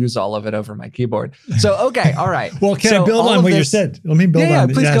to lose all of it over my keyboard. So, okay, all right. Well, can I build on what you said? Let me build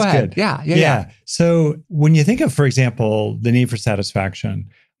on. Please go ahead. Good. Yeah. So when you think of, for example, the need for satisfaction,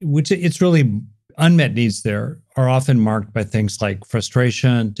 which it's really unmet needs there are often marked by things like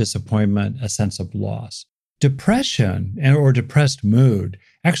frustration, disappointment, a sense of loss. Depression or depressed mood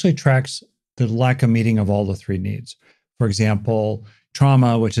actually tracks the lack of meeting of all the 3 needs. For example,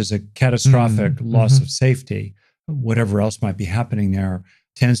 trauma, which is a catastrophic loss of safety, whatever else might be happening there,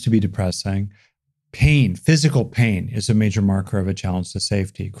 tends to be depressing. Pain, physical pain, is a major marker of a challenge to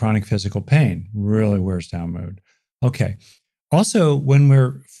safety. Chronic physical pain really wears down mood. Okay. Also, when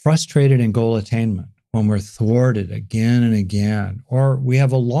we're frustrated in goal attainment, when we're thwarted again and again, or we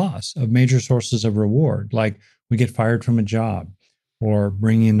have a loss of major sources of reward, like we get fired from a job, or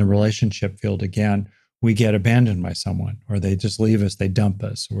bringing in the relationship field again, we get abandoned by someone, or they just leave us, they dump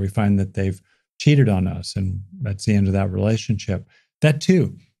us, or we find that they've cheated on us, and that's the end of that relationship. That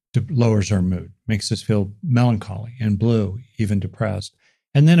too lowers our mood, makes us feel melancholy and blue, even depressed.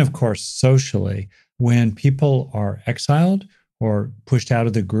 And then, of course, socially, when people are exiled or pushed out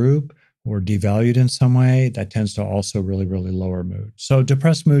of the group or devalued in some way, that tends to also really, really lower mood. So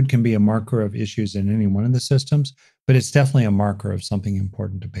depressed mood can be a marker of issues in any one of the systems, but it's definitely a marker of something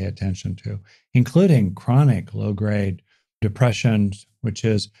important to pay attention to, including chronic low-grade depression, which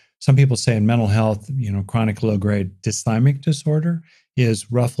is, some people say in mental health, chronic low-grade dysthymic disorder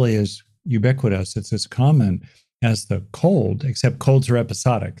is roughly as ubiquitous. It's as common as the cold, except colds are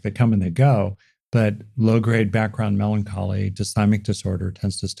episodic. They come and they go. But low-grade background melancholy, dysthymic disorder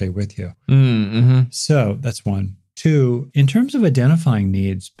tends to stay with you. So that's 1. 2, in terms of identifying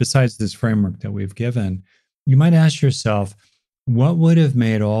needs, besides this framework that we've given, you might ask yourself, what would have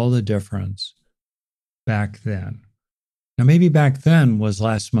made all the difference back then? Now, maybe back then was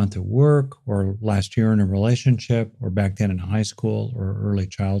last month at work, or last year in a relationship, or back then in high school or early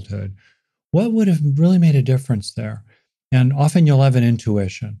childhood. What would have really made a difference there? And often you'll have an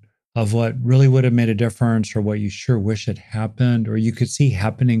intuition of what really would have made a difference, or what you sure wish had happened, or you could see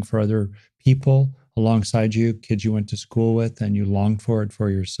happening for other people alongside you, kids you went to school with, and you longed for it for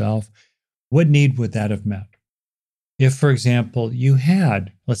yourself. What need would that have met? If, for example, you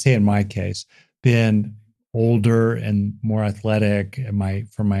had, let's say in my case, been older and more athletic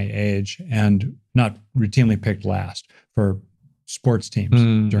for my age, and not routinely picked last for sports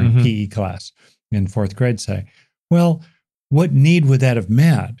teams during PE class in fourth grade, say, well, what need would that have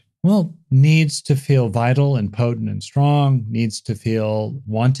met? Well, needs to feel vital and potent and strong, needs to feel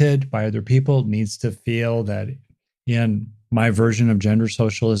wanted by other people, needs to feel that in my version of gender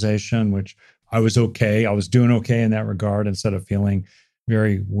socialization, which I was doing okay in that regard, instead of feeling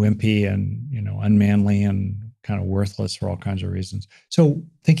very wimpy and, unmanly and kind of worthless for all kinds of reasons. So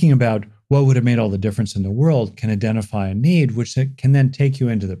thinking about what would have made all the difference in the world can identify a need, which can then take you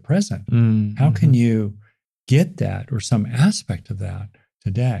into the present. How can you get that, or some aspect of that,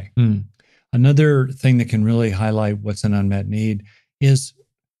 today? Another thing that can really highlight what's an unmet need is,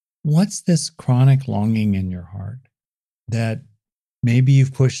 what's this chronic longing in your heart that maybe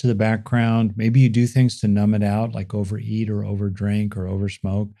you've pushed to the background? Maybe you do things to numb it out, like overeat or overdrink or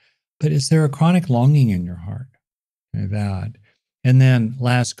oversmoke. But is there a chronic longing in your heart? That. And then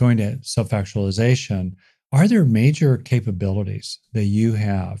last, going to self-actualization, are there major capabilities that you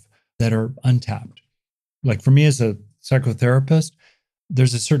have that are untapped? Like for me as a psychotherapist,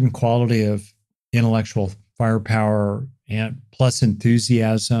 there's a certain quality of intellectual firepower and plus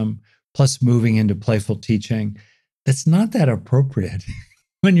enthusiasm, plus moving into playful teaching, that's not that appropriate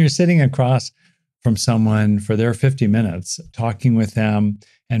when you're sitting across from someone for their 50 minutes, talking with them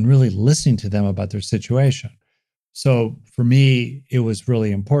and really listening to them about their situation. So for me, it was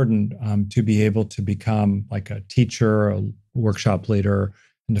really important to be able to become like a teacher, a workshop leader,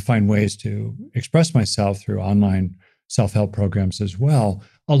 and to find ways to express myself through online self-help programs as well,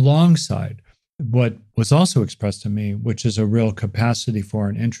 alongside what was also expressed to me, which is a real capacity for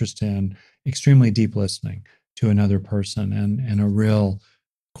an interest in extremely deep listening to another person, and a real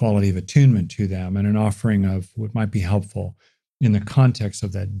quality of attunement to them, and an offering of what might be helpful in the context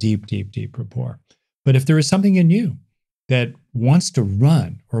of that deep, deep, deep rapport. But if there is something in you that wants to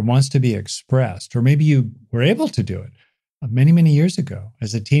run or wants to be expressed, or maybe you were able to do it many, many years ago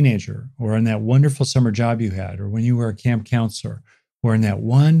as a teenager, or in that wonderful summer job you had, or when you were a camp counselor, or in that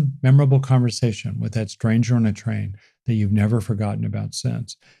one memorable conversation with that stranger on a train that you've never forgotten about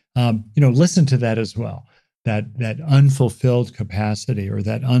since, listen to that as well. That unfulfilled capacity, or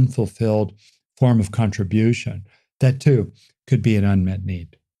that unfulfilled form of contribution, that too could be an unmet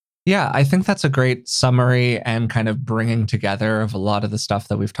need. Yeah, I think that's a great summary and kind of bringing together of a lot of the stuff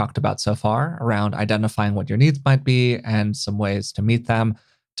that we've talked about so far around identifying what your needs might be and some ways to meet them.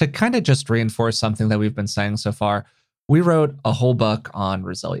 To kind of just reinforce something that we've been saying so far, we wrote a whole book on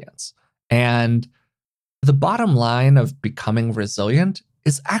resilience. And the bottom line of becoming resilient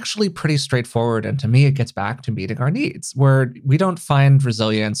is actually pretty straightforward. And to me, it gets back to meeting our needs, where we don't find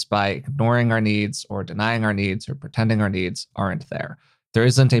resilience by ignoring our needs or denying our needs or pretending our needs aren't there. There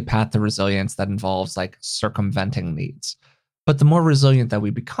isn't a path to resilience that involves like circumventing needs. But the more resilient that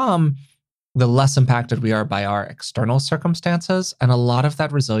we become, the less impacted we are by our external circumstances. And a lot of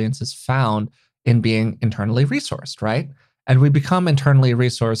that resilience is found in being internally resourced, right? And we become internally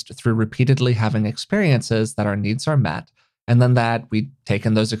resourced through repeatedly having experiences that our needs are met. And then that we take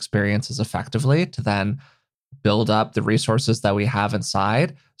in those experiences effectively to then build up the resources that we have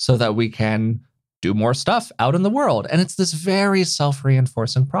inside so that we can do more stuff out in the world. And it's this very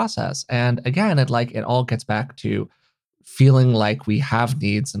self-reinforcing process. And again, it all gets back to feeling like we have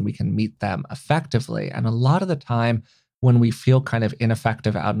needs and we can meet them effectively. And a lot of the time when we feel kind of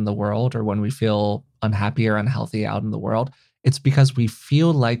ineffective out in the world, or when we feel unhappy or unhealthy out in the world, it's because we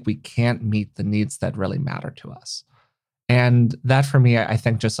feel like we can't meet the needs that really matter to us. And that for me, I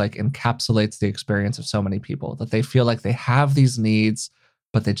think just like encapsulates the experience of so many people, that they feel like they have these needs,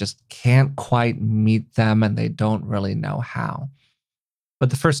 but they just can't quite meet them and they don't really know how. But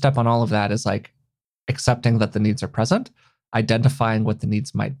the first step on all of that is like accepting that the needs are present, identifying what the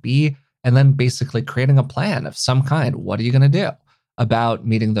needs might be, and then basically creating a plan of some kind. What are you going to do about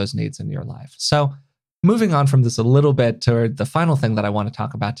meeting those needs in your life? So moving on from this a little bit toward the final thing that I want to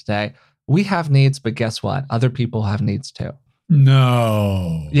talk about today, we have needs, but guess what? Other people have needs too.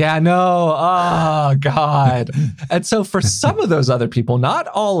 No. Yeah, no. Oh, God. And so for some of those other people, not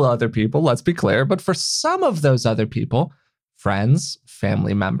all other people, let's be clear, but for some of those other people, friends,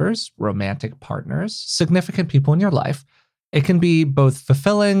 family members, romantic partners, significant people in your life, it can be both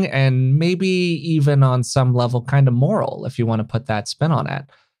fulfilling and maybe even on some level kind of moral, if you want to put that spin on it,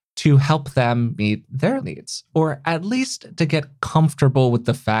 to help them meet their needs, or at least to get comfortable with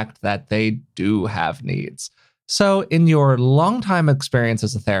the fact that they do have needs. So, in your longtime experience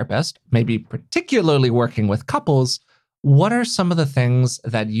as a therapist, maybe particularly working with couples, what are some of the things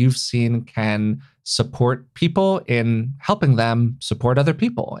that you've seen can support people in helping them support other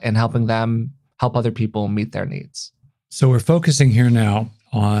people and helping them help other people meet their needs? So we're focusing here now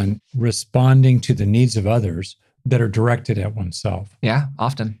on responding to the needs of others that are directed at oneself. Yeah,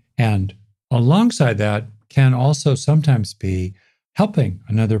 often. And alongside that can also sometimes be helping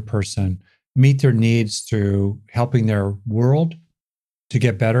another person meet their needs through helping their world to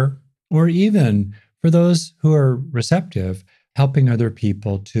get better, or even for those who are receptive, helping other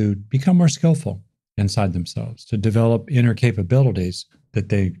people to become more skillful inside themselves, to develop inner capabilities that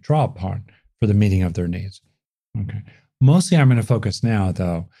they draw upon for the meeting of their needs. Okay. Mostly I'm going to focus now,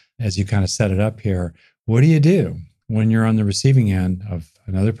 though, as you kind of set it up here. What do you do when you're on the receiving end of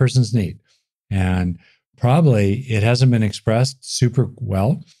another person's need? And probably it hasn't been expressed super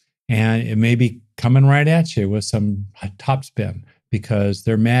well, and it may be coming right at you with some topspin because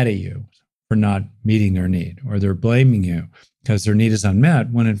they're mad at you for not meeting their need, or they're blaming you because their need is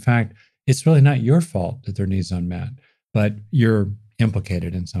unmet, when in fact, it's really not your fault that their need is unmet, but you're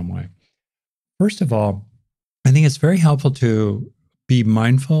implicated in some way. First of all, I think it's very helpful to be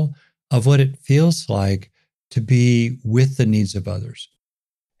mindful of what it feels like to be with the needs of others.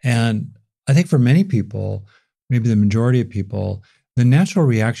 And I think for many people, maybe the majority of people, the natural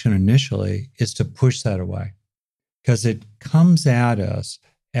reaction initially is to push that away because it comes at us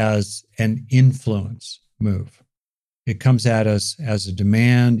as an influence move. It comes at us as a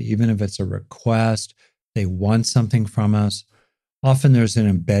demand, even if it's a request. They want something from us. Often there's an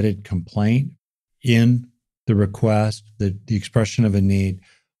embedded complaint in the request, the expression of a need,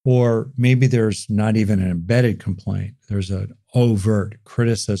 or maybe there's not even an embedded complaint. There's an overt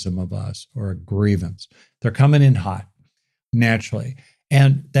criticism of us or a grievance. They're coming in hot, naturally.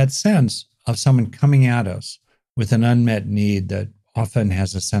 And that sense of someone coming at us with an unmet need that often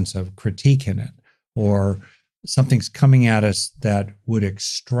has a sense of critique in it, or something's coming at us that would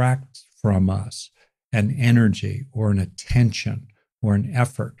extract from us an energy or an attention or an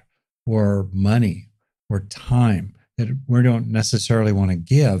effort or money or time that we don't necessarily want to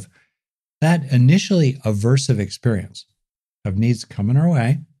give, that initially aversive experience of needs coming our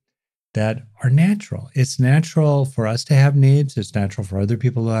way that are natural. It's natural for us to have needs. It's natural for other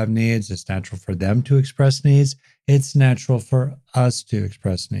people to have needs. It's natural for them to express needs. It's natural for us to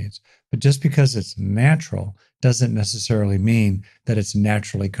express needs. But just because it's natural doesn't necessarily mean that it's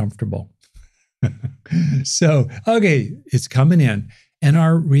naturally comfortable. So, okay, it's coming in. And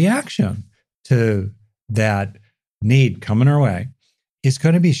our reaction to that need coming our way is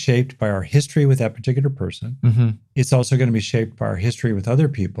going to be shaped by our history with that particular person. Mm-hmm. It's also going to be shaped by our history with other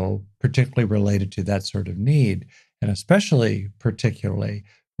people, particularly related to that sort of need, and especially particularly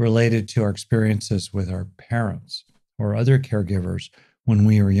related to our experiences with our parents or other caregivers when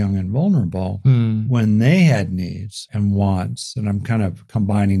we were young and vulnerable, when they had needs and wants. And I'm kind of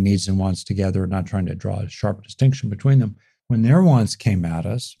combining needs and wants together, not trying to draw a sharp distinction between them. When their wants came at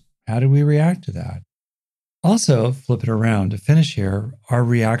us, how did we react to that? Also, flip it around to finish here, our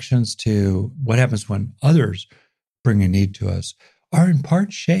reactions to what happens when others bring a need to us are in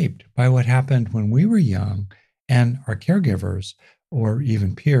part shaped by what happened when we were young and our caregivers or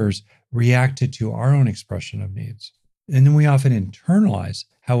even peers reacted to our own expression of needs. And then we often internalize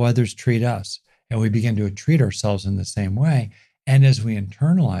how others treat us, and we begin to treat ourselves in the same way. And as we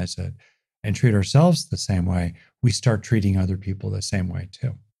internalize it and treat ourselves the same way, we start treating other people the same way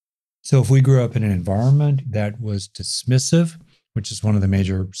too. So if we grew up in an environment that was dismissive, which is one of the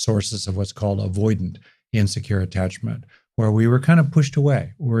major sources of what's called avoidant insecure attachment, where we were kind of pushed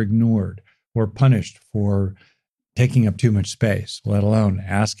away or ignored or punished for taking up too much space, let alone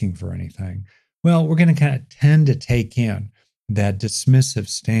asking for anything, well, we're going to kind of tend to take in that dismissive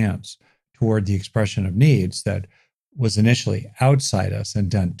stance toward the expression of needs that was initially outside us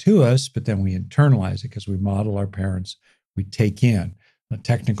and done to us, but then we internalize it because we model our parents, we take in a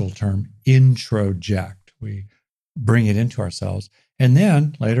technical term, introject. We bring it into ourselves. And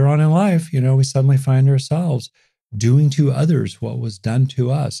then later on in life, we suddenly find ourselves doing to others what was done to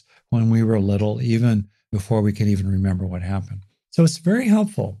us when we were little, even before we could even remember what happened. So it's very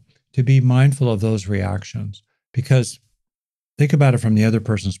helpful to be mindful of those reactions, because think about it from the other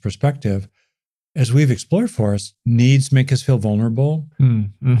person's perspective. as we've explored for us, needs make us feel vulnerable.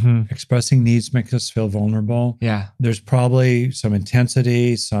 Expressing needs make us feel vulnerable. Yeah. There's probably some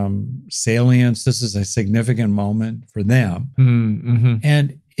intensity, some salience. This is a significant moment for them.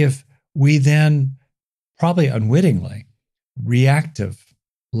 And if we then probably unwittingly,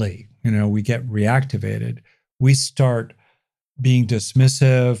 reactively, we get reactivated, we start being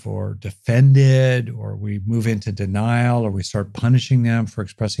dismissive or defended, or we move into denial, or we start punishing them for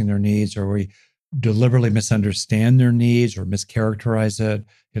expressing their needs, or we deliberately misunderstand their needs or mischaracterize it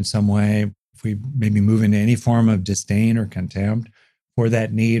in some way. If we maybe move into any form of disdain or contempt for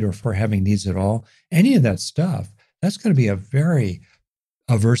that need or for having needs at all, any of that stuff, that's going to be a very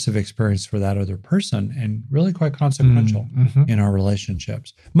aversive experience for that other person and really quite consequential in our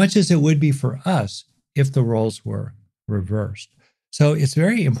relationships, much as it would be for us if the roles were reversed. So it's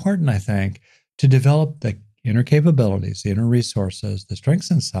very important, I think, to develop the inner capabilities, the inner resources, the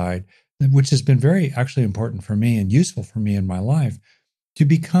strengths inside, which has been very actually important for me and useful for me in my life, to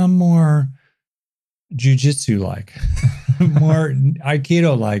become more jujitsu-like, more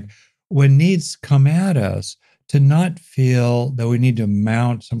Aikido-like. When needs come at us, to not feel that we need to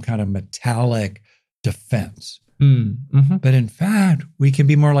mount some kind of metallic defense. But in fact, we can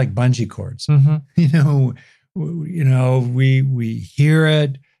be more like bungee cords. We hear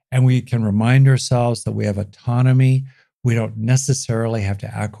it and we can remind ourselves that we have autonomy. We don't necessarily have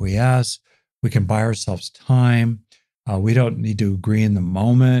to acquiesce. We can buy ourselves time. We don't need to agree in the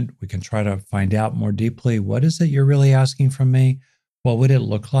moment. We can try to find out more deeply, what is it you're really asking from me? What would it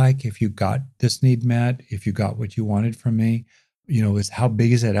look like if you got this need met, if you got what you wanted from me? How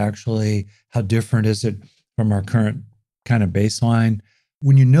big is it actually? How different is it from our current kind of baseline?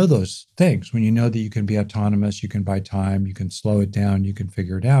 When you know those things, when you know that you can be autonomous, you can buy time, you can slow it down, you can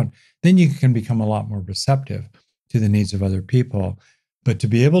figure it out, then you can become a lot more receptive to the needs of other people. But to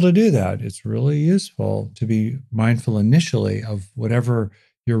be able to do that, it's really useful to be mindful initially of whatever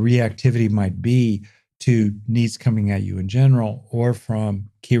your reactivity might be to needs coming at you in general or from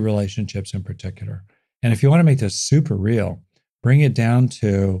key relationships in particular. And if you want to make this super real, bring it down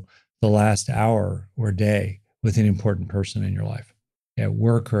to the last hour or day with an important person in your life, at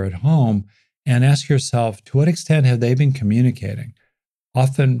work or at home, and ask yourself, to what extent have they been communicating?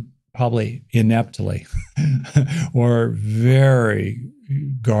 Often, probably ineptly or very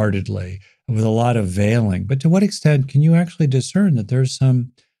guardedly, with a lot of veiling. But to what extent can you actually discern that there's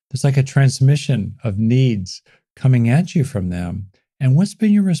like a transmission of needs coming at you from them? And what's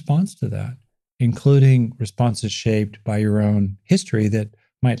been your response to that, including responses shaped by your own history that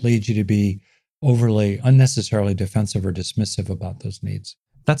might lead you to be overly, unnecessarily defensive or dismissive about those needs?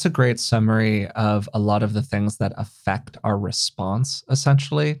 That's a great summary of a lot of the things that affect our response,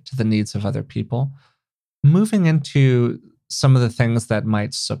 essentially, to the needs of other people. Moving into some of the things that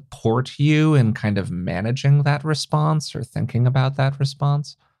might support you in kind of managing that response or thinking about that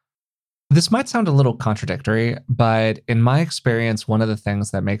response. This might sound a little contradictory, but in my experience, one of the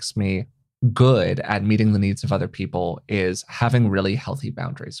things that makes me good at meeting the needs of other people is having really healthy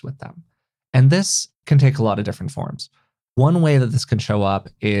boundaries with them. And this can take a lot of different forms. One way that this can show up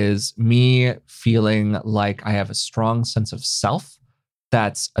is me feeling like I have a strong sense of self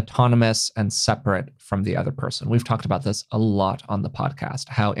that's autonomous and separate from the other person. We've talked about this a lot on the podcast,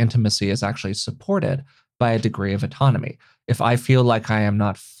 how intimacy is actually supported by a degree of autonomy. If I feel like I am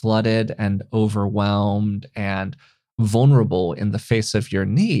not flooded and overwhelmed and vulnerable in the face of your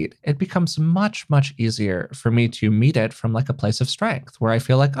need, it becomes much, much easier for me to meet it from like a place of strength where I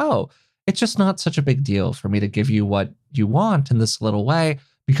feel like, oh, it's just not such a big deal for me to give you what you want in this little way,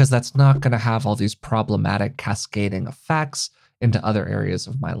 because that's not going to have all these problematic cascading effects into other areas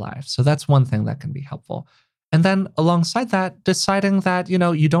of my life. So that's one thing that can be helpful. And then alongside that, deciding that,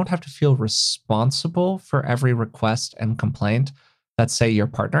 you don't have to feel responsible for every request and complaint that, say, your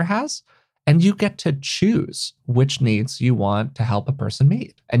partner has. And you get to choose which needs you want to help a person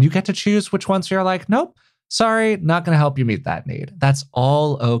meet. And you get to choose which ones you're like, nope, sorry, not going to help you meet that need. That's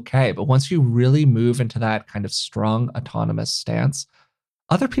all okay. But once you really move into that kind of strong autonomous stance,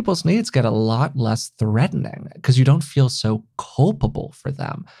 other people's needs get a lot less threatening because you don't feel so culpable for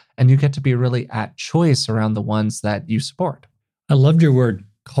them. And you get to be really at choice around the ones that you support. I loved your word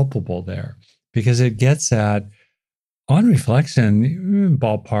culpable there, because it gets at, on reflection,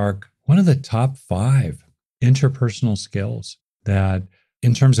 ballpark, one of the top 5 interpersonal skills that,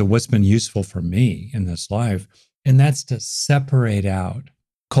 in terms of what's been useful for me in this life, and that's to separate out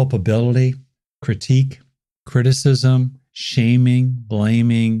culpability, critique, criticism, shaming,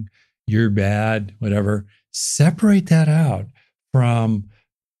 blaming, you're bad, whatever. Separate that out from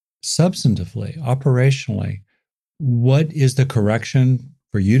substantively, operationally, what is the correction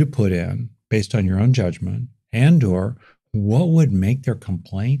for you to put in based on your own judgment, and or what would make their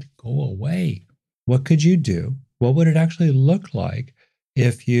complaint go away? What could you do? What would it actually look like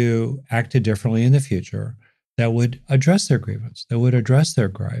if you acted differently in the future that would address their grievance, that would address their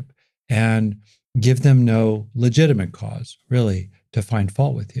gripe, and give them no legitimate cause, really, to find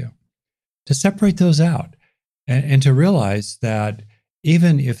fault with you? To separate those out and to realize that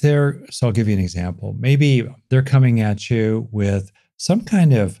even if so I'll give you an example. Maybe they're coming at you with some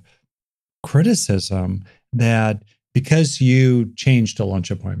kind of criticism that because you changed a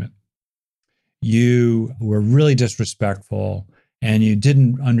lunch appointment, you were really disrespectful and you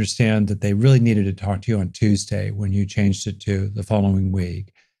didn't understand that they really needed to talk to you on Tuesday when you changed it to the following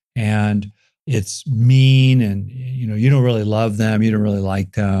week. And it's mean and you don't really love them, you don't really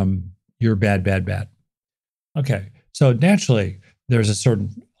like them, you're bad, bad, bad. Okay, so naturally, there's a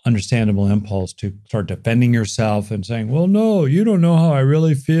certain understandable impulse to start defending yourself and saying, "Well, no, you don't know how I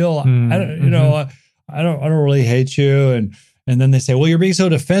really feel. I don't really hate you." And then they say, "Well, you're being so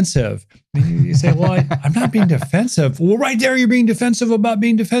defensive." And you say, "Well, I'm not being defensive." Well, right there, you're being defensive about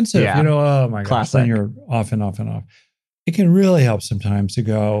being defensive. Yeah. Oh my gosh, then you're off and off and off. It can really help sometimes to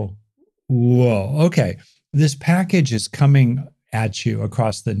go, "Whoa, okay, this package is coming at you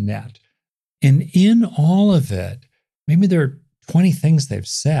across the net." And in all of it, maybe there are 20 things they've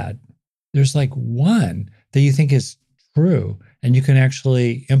said. There's like one that you think is true and you can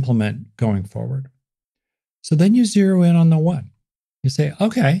actually implement going forward. So then you zero in on the one. You say,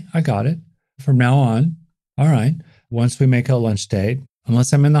 "Okay, I got it. From now on, all right, once we make a lunch date,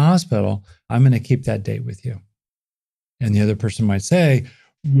 unless I'm in the hospital, I'm going to keep that date with you." And the other person might say,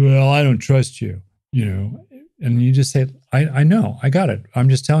 "Well, I don't trust you," and you just say, I know, I got it. I'm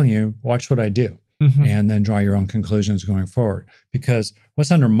just telling you, watch what I do. Mm-hmm. And then draw your own conclusions going forward. Because what's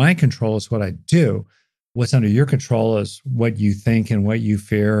under my control is what I do. What's under your control is what you think and what you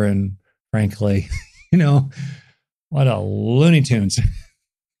fear. And frankly, what a Looney Tunes,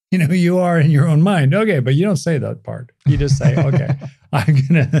 you are in your own mind. Okay, but you don't say that part. You just say, "Okay, I'm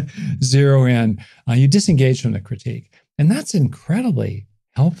going to zero in." You disengage from the critique. And that's incredibly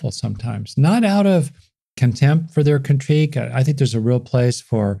helpful sometimes. Not out of contempt for their critique. I think there's a real place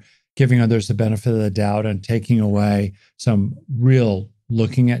for giving others the benefit of the doubt and taking away some real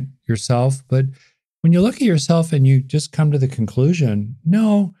looking at yourself. But when you look at yourself and you just come to the conclusion,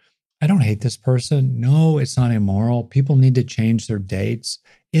 no, I don't hate this person. No, it's not immoral. People need to change their dates.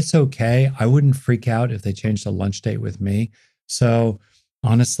 It's okay. I wouldn't freak out if they changed a lunch date with me. So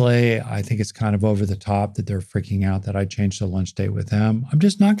honestly, I think it's kind of over the top that they're freaking out that I changed a lunch date with them. I'm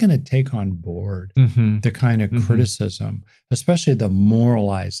just not going to take on board the kind of criticism, especially the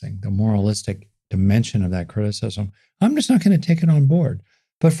moralizing, the moralistic dimension of that criticism. I'm just not going to take it on board.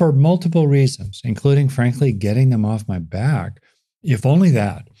 But for multiple reasons, including, frankly, getting them off my back, if only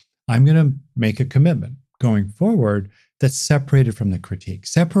that, I'm going to make a commitment going forward that's separated from the critique.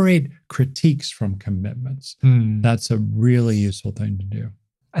 Separate critiques from commitments. That's a really useful thing to do.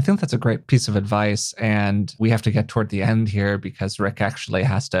 I think that's a great piece of advice. And we have to get toward the end here because Rick actually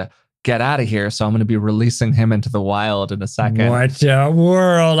has to get out of here. So I'm going to be releasing him into the wild in a second. What a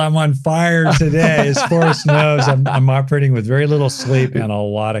world. I'm on fire today. As Forrest knows, I'm operating with very little sleep and a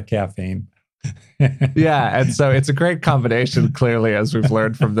lot of caffeine. Yeah, and so it's a great combination, clearly, as we've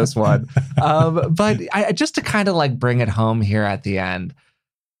learned from this one. But just to kind of bring it home here at the end,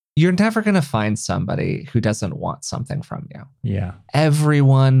 you're never going to find somebody who doesn't want something from you. Yeah.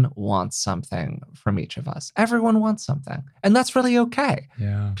 Everyone wants something from each of us. Everyone wants something. And that's really okay.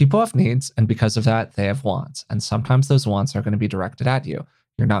 Yeah. People have needs, and because of that, they have wants. And sometimes those wants are going to be directed at you.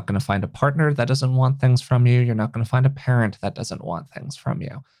 You're not going to find a partner that doesn't want things from you. You're not going to find a parent that doesn't want things from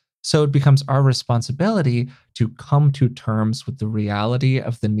you. So it becomes our responsibility to come to terms with the reality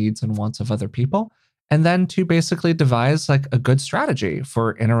of the needs and wants of other people, and then to basically devise a good strategy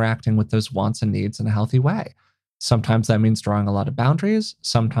for interacting with those wants and needs in a healthy way. Sometimes that means drawing a lot of boundaries.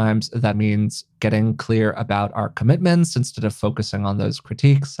 Sometimes that means getting clear about our commitments instead of focusing on those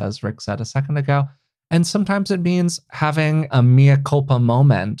critiques, as Rick said a second ago. And sometimes it means having a mea culpa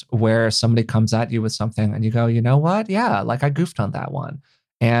moment where somebody comes at you with something and you go, "You know what? Yeah, I goofed on that one.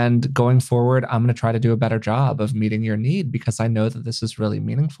 And going forward, I'm going to try to do a better job of meeting your need because I know that this is really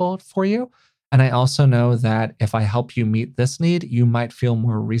meaningful for you. And I also know that if I help you meet this need, you might feel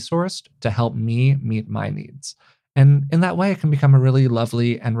more resourced to help me meet my needs." And in that way, it can become a really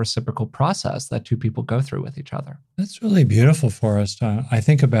lovely and reciprocal process that two people go through with each other. That's really beautiful for us. I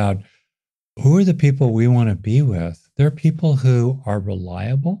think about who are the people we want to be with. They're people who are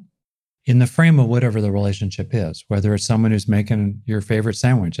reliable in the frame of whatever the relationship is, whether it's someone who's making your favorite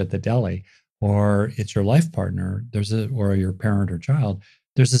sandwich at the deli, or it's your life partner, or your parent or child.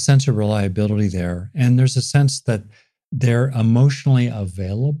 there's a sense of reliability there. And there's a sense that they're emotionally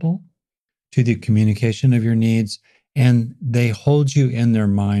available to the communication of your needs, and they hold you in their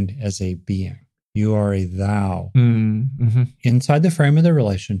mind as a being. You are a thou. Mm-hmm. Inside the frame of the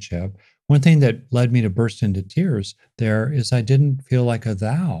relationship, one thing that led me to burst into tears there is I didn't feel like a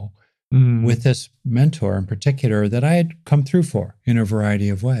thou with this mentor in particular that I had come through for in a variety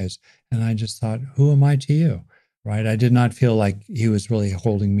of ways. And I just thought, who am I to you? Right? I did not feel like he was really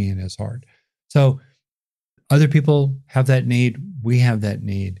holding me in his heart. So other people have that need. We have that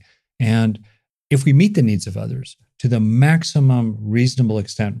need. And if we meet the needs of others to the maximum reasonable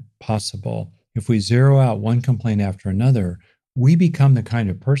extent possible, if we zero out one complaint after another, we become the kind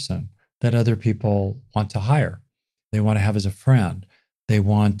of person that other people want to hire. They want to have as a friend. They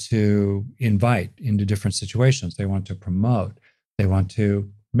want to invite into different situations. They want to promote. They want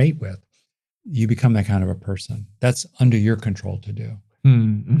to mate with. You become that kind of a person. That's under your control to do,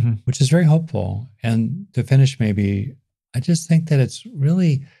 which is very hopeful. And to finish, maybe, I just think that it's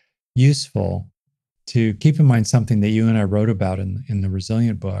really useful to keep in mind something that you and I wrote about in the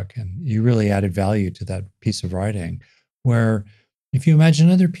Resilient book, and you really added value to that piece of writing, where if you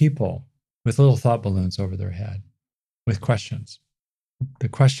imagine other people with little thought balloons over their head, with questions, the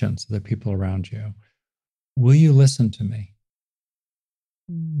questions of the people around you, will you listen to me?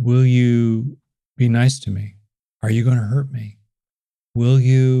 Will you be nice to me? Are you going to hurt me? Will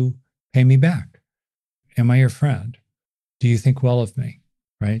you pay me back? Am I your friend? Do you think well of me?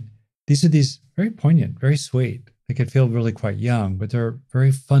 Right? These are these very poignant, very sweet. They could feel really quite young, but they're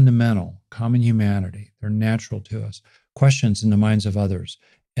very fundamental, common humanity. They're natural to us. Questions in the minds of others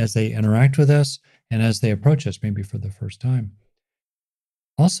as they interact with us and as they approach us, maybe for the first time.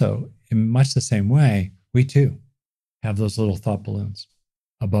 Also, in much the same way, we too have those little thought balloons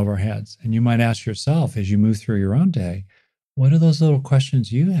above our heads. And you might ask yourself as you move through your own day, what are those little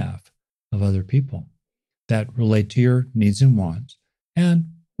questions you have of other people that relate to your needs and wants?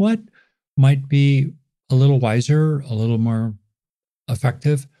 And what might be a little wiser, a little more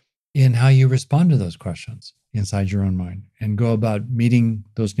effective in how you respond to those questions inside your own mind and go about meeting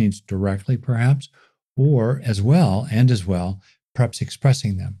those needs directly, perhaps, or as well, perhaps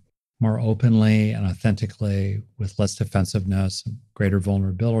expressing them more openly and authentically with less defensiveness, and greater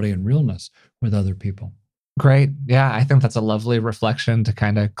vulnerability and realness with other people. Great. Yeah, I think that's a lovely reflection to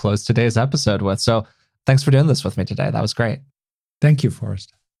kind of close today's episode with. So thanks for doing this with me today. That was great. Thank you,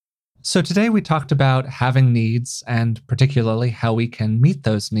 Forrest. So today we talked about having needs and particularly how we can meet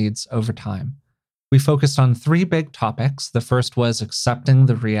those needs over time. We focused on 3 big topics. The first was accepting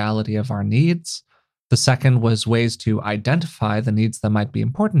the reality of our needs. The second was ways to identify the needs that might be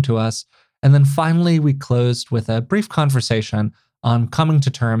important to us. And then finally, we closed with a brief conversation on coming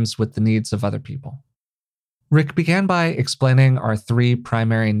to terms with the needs of other people. Rick began by explaining our 3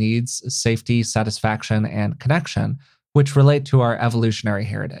 primary needs: safety, satisfaction, and connection, which relate to our evolutionary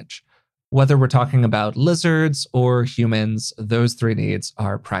heritage. Whether we're talking about lizards or humans, those 3 needs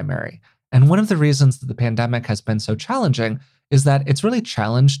are primary. And one of the reasons that the pandemic has been so challenging is that it's really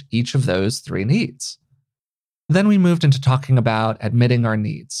challenged each of those 3 needs. Then we moved into talking about admitting our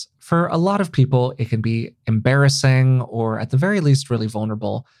needs. For a lot of people, it can be embarrassing or at the very least really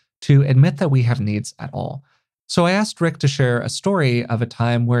vulnerable to admit that we have needs at all. So I asked Rick to share a story of a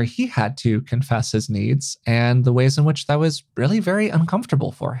time where he had to confess his needs and the ways in which that was really very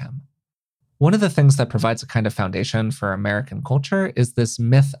uncomfortable for him. One of the things that provides a kind of foundation for American culture is this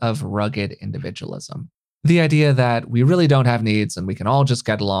myth of rugged individualism. The idea that we really don't have needs and we can all just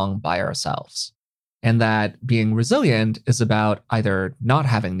get along by ourselves. And that being resilient is about either not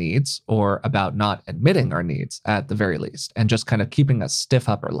having needs or about not admitting our needs at the very least, and just kind of keeping a stiff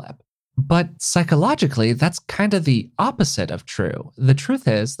upper lip. But psychologically, that's kind of the opposite of true. The truth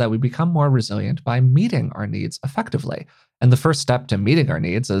is that we become more resilient by meeting our needs effectively. And the first step to meeting our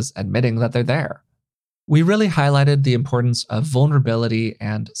needs is admitting that they're there. We really highlighted the importance of vulnerability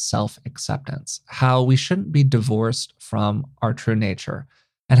and self-acceptance, how we shouldn't be divorced from our true nature,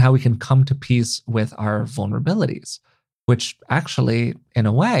 and how we can come to peace with our vulnerabilities, which actually, in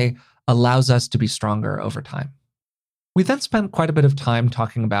a way, allows us to be stronger over time. We then spent quite a bit of time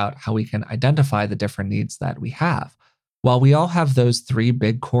talking about how we can identify the different needs that we have. While we all have those 3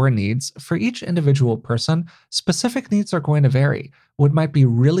 big core needs, for each individual person, specific needs are going to vary. What might be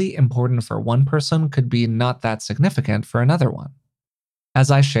really important for one person could be not that significant for another one.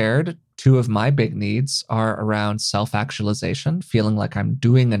 As I shared, 2 of my big needs are around self-actualization, feeling like I'm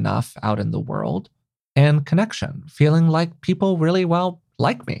doing enough out in the world, and connection, feeling like people really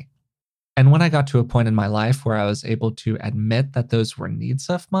like me. And when I got to a point in my life where I was able to admit that those were needs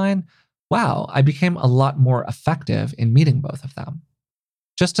of mine, wow, I became a lot more effective in meeting both of them.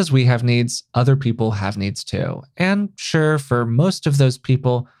 Just as we have needs, other people have needs too. And sure, for most of those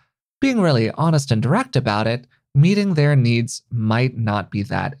people, being really honest and direct about it, meeting their needs might not be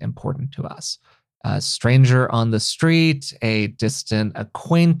that important to us. A stranger on the street, a distant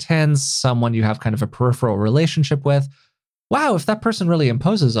acquaintance, someone you have kind of a peripheral relationship with. Wow, if that person really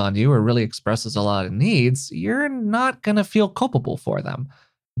imposes on you or really expresses a lot of needs, you're not going to feel culpable for them,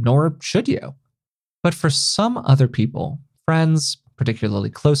 nor should you. But for some other people, friends, particularly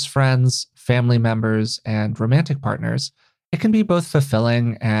close friends, family members, and romantic partners, it can be both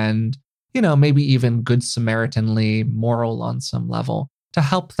fulfilling and, maybe even good Samaritanly moral on some level to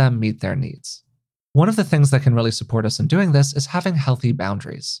help them meet their needs. One of the things that can really support us in doing this is having healthy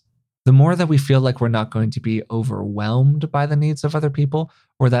boundaries. The more that we feel like we're not going to be overwhelmed by the needs of other people,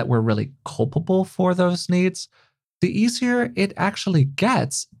 or that we're really culpable for those needs, the easier it actually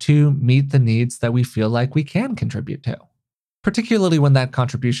gets to meet the needs that we feel like we can contribute to. Particularly when that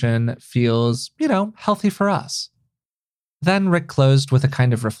contribution feels, healthy for us. Then Rick closed with a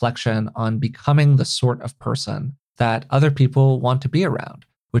kind of reflection on becoming the sort of person that other people want to be around,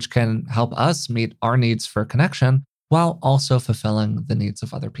 which can help us meet our needs for connection while also fulfilling the needs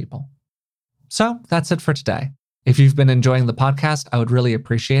of other people. So that's it for today. If you've been enjoying the podcast, I would really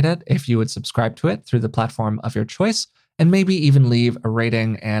appreciate it if you would subscribe to it through the platform of your choice and maybe even leave a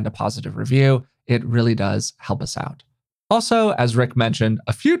rating and a positive review. It really does help us out. Also, as Rick mentioned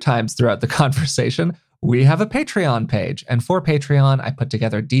a few times throughout the conversation, we have a Patreon page. And for Patreon, I put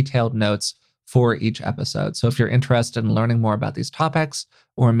together detailed notes for each episode. So if you're interested in learning more about these topics,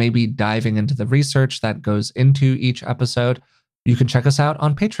 or maybe diving into the research that goes into each episode, you can check us out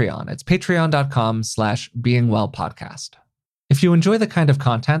on Patreon. It's patreon.com/beingwellpodcast. If you enjoy the kind of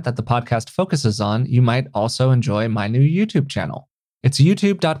content that the podcast focuses on, you might also enjoy my new YouTube channel. It's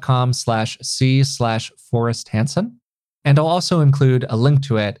youtube.com/c/Forrest Hanson. And I'll also include a link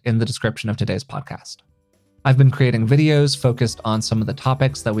to it in the description of today's podcast. I've been creating videos focused on some of the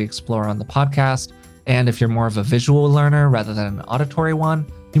topics that we explore on the podcast, and if you're more of a visual learner rather than an auditory one,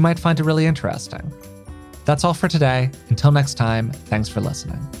 you might find it really interesting. That's all for today. Until next time, thanks for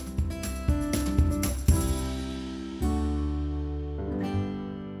listening.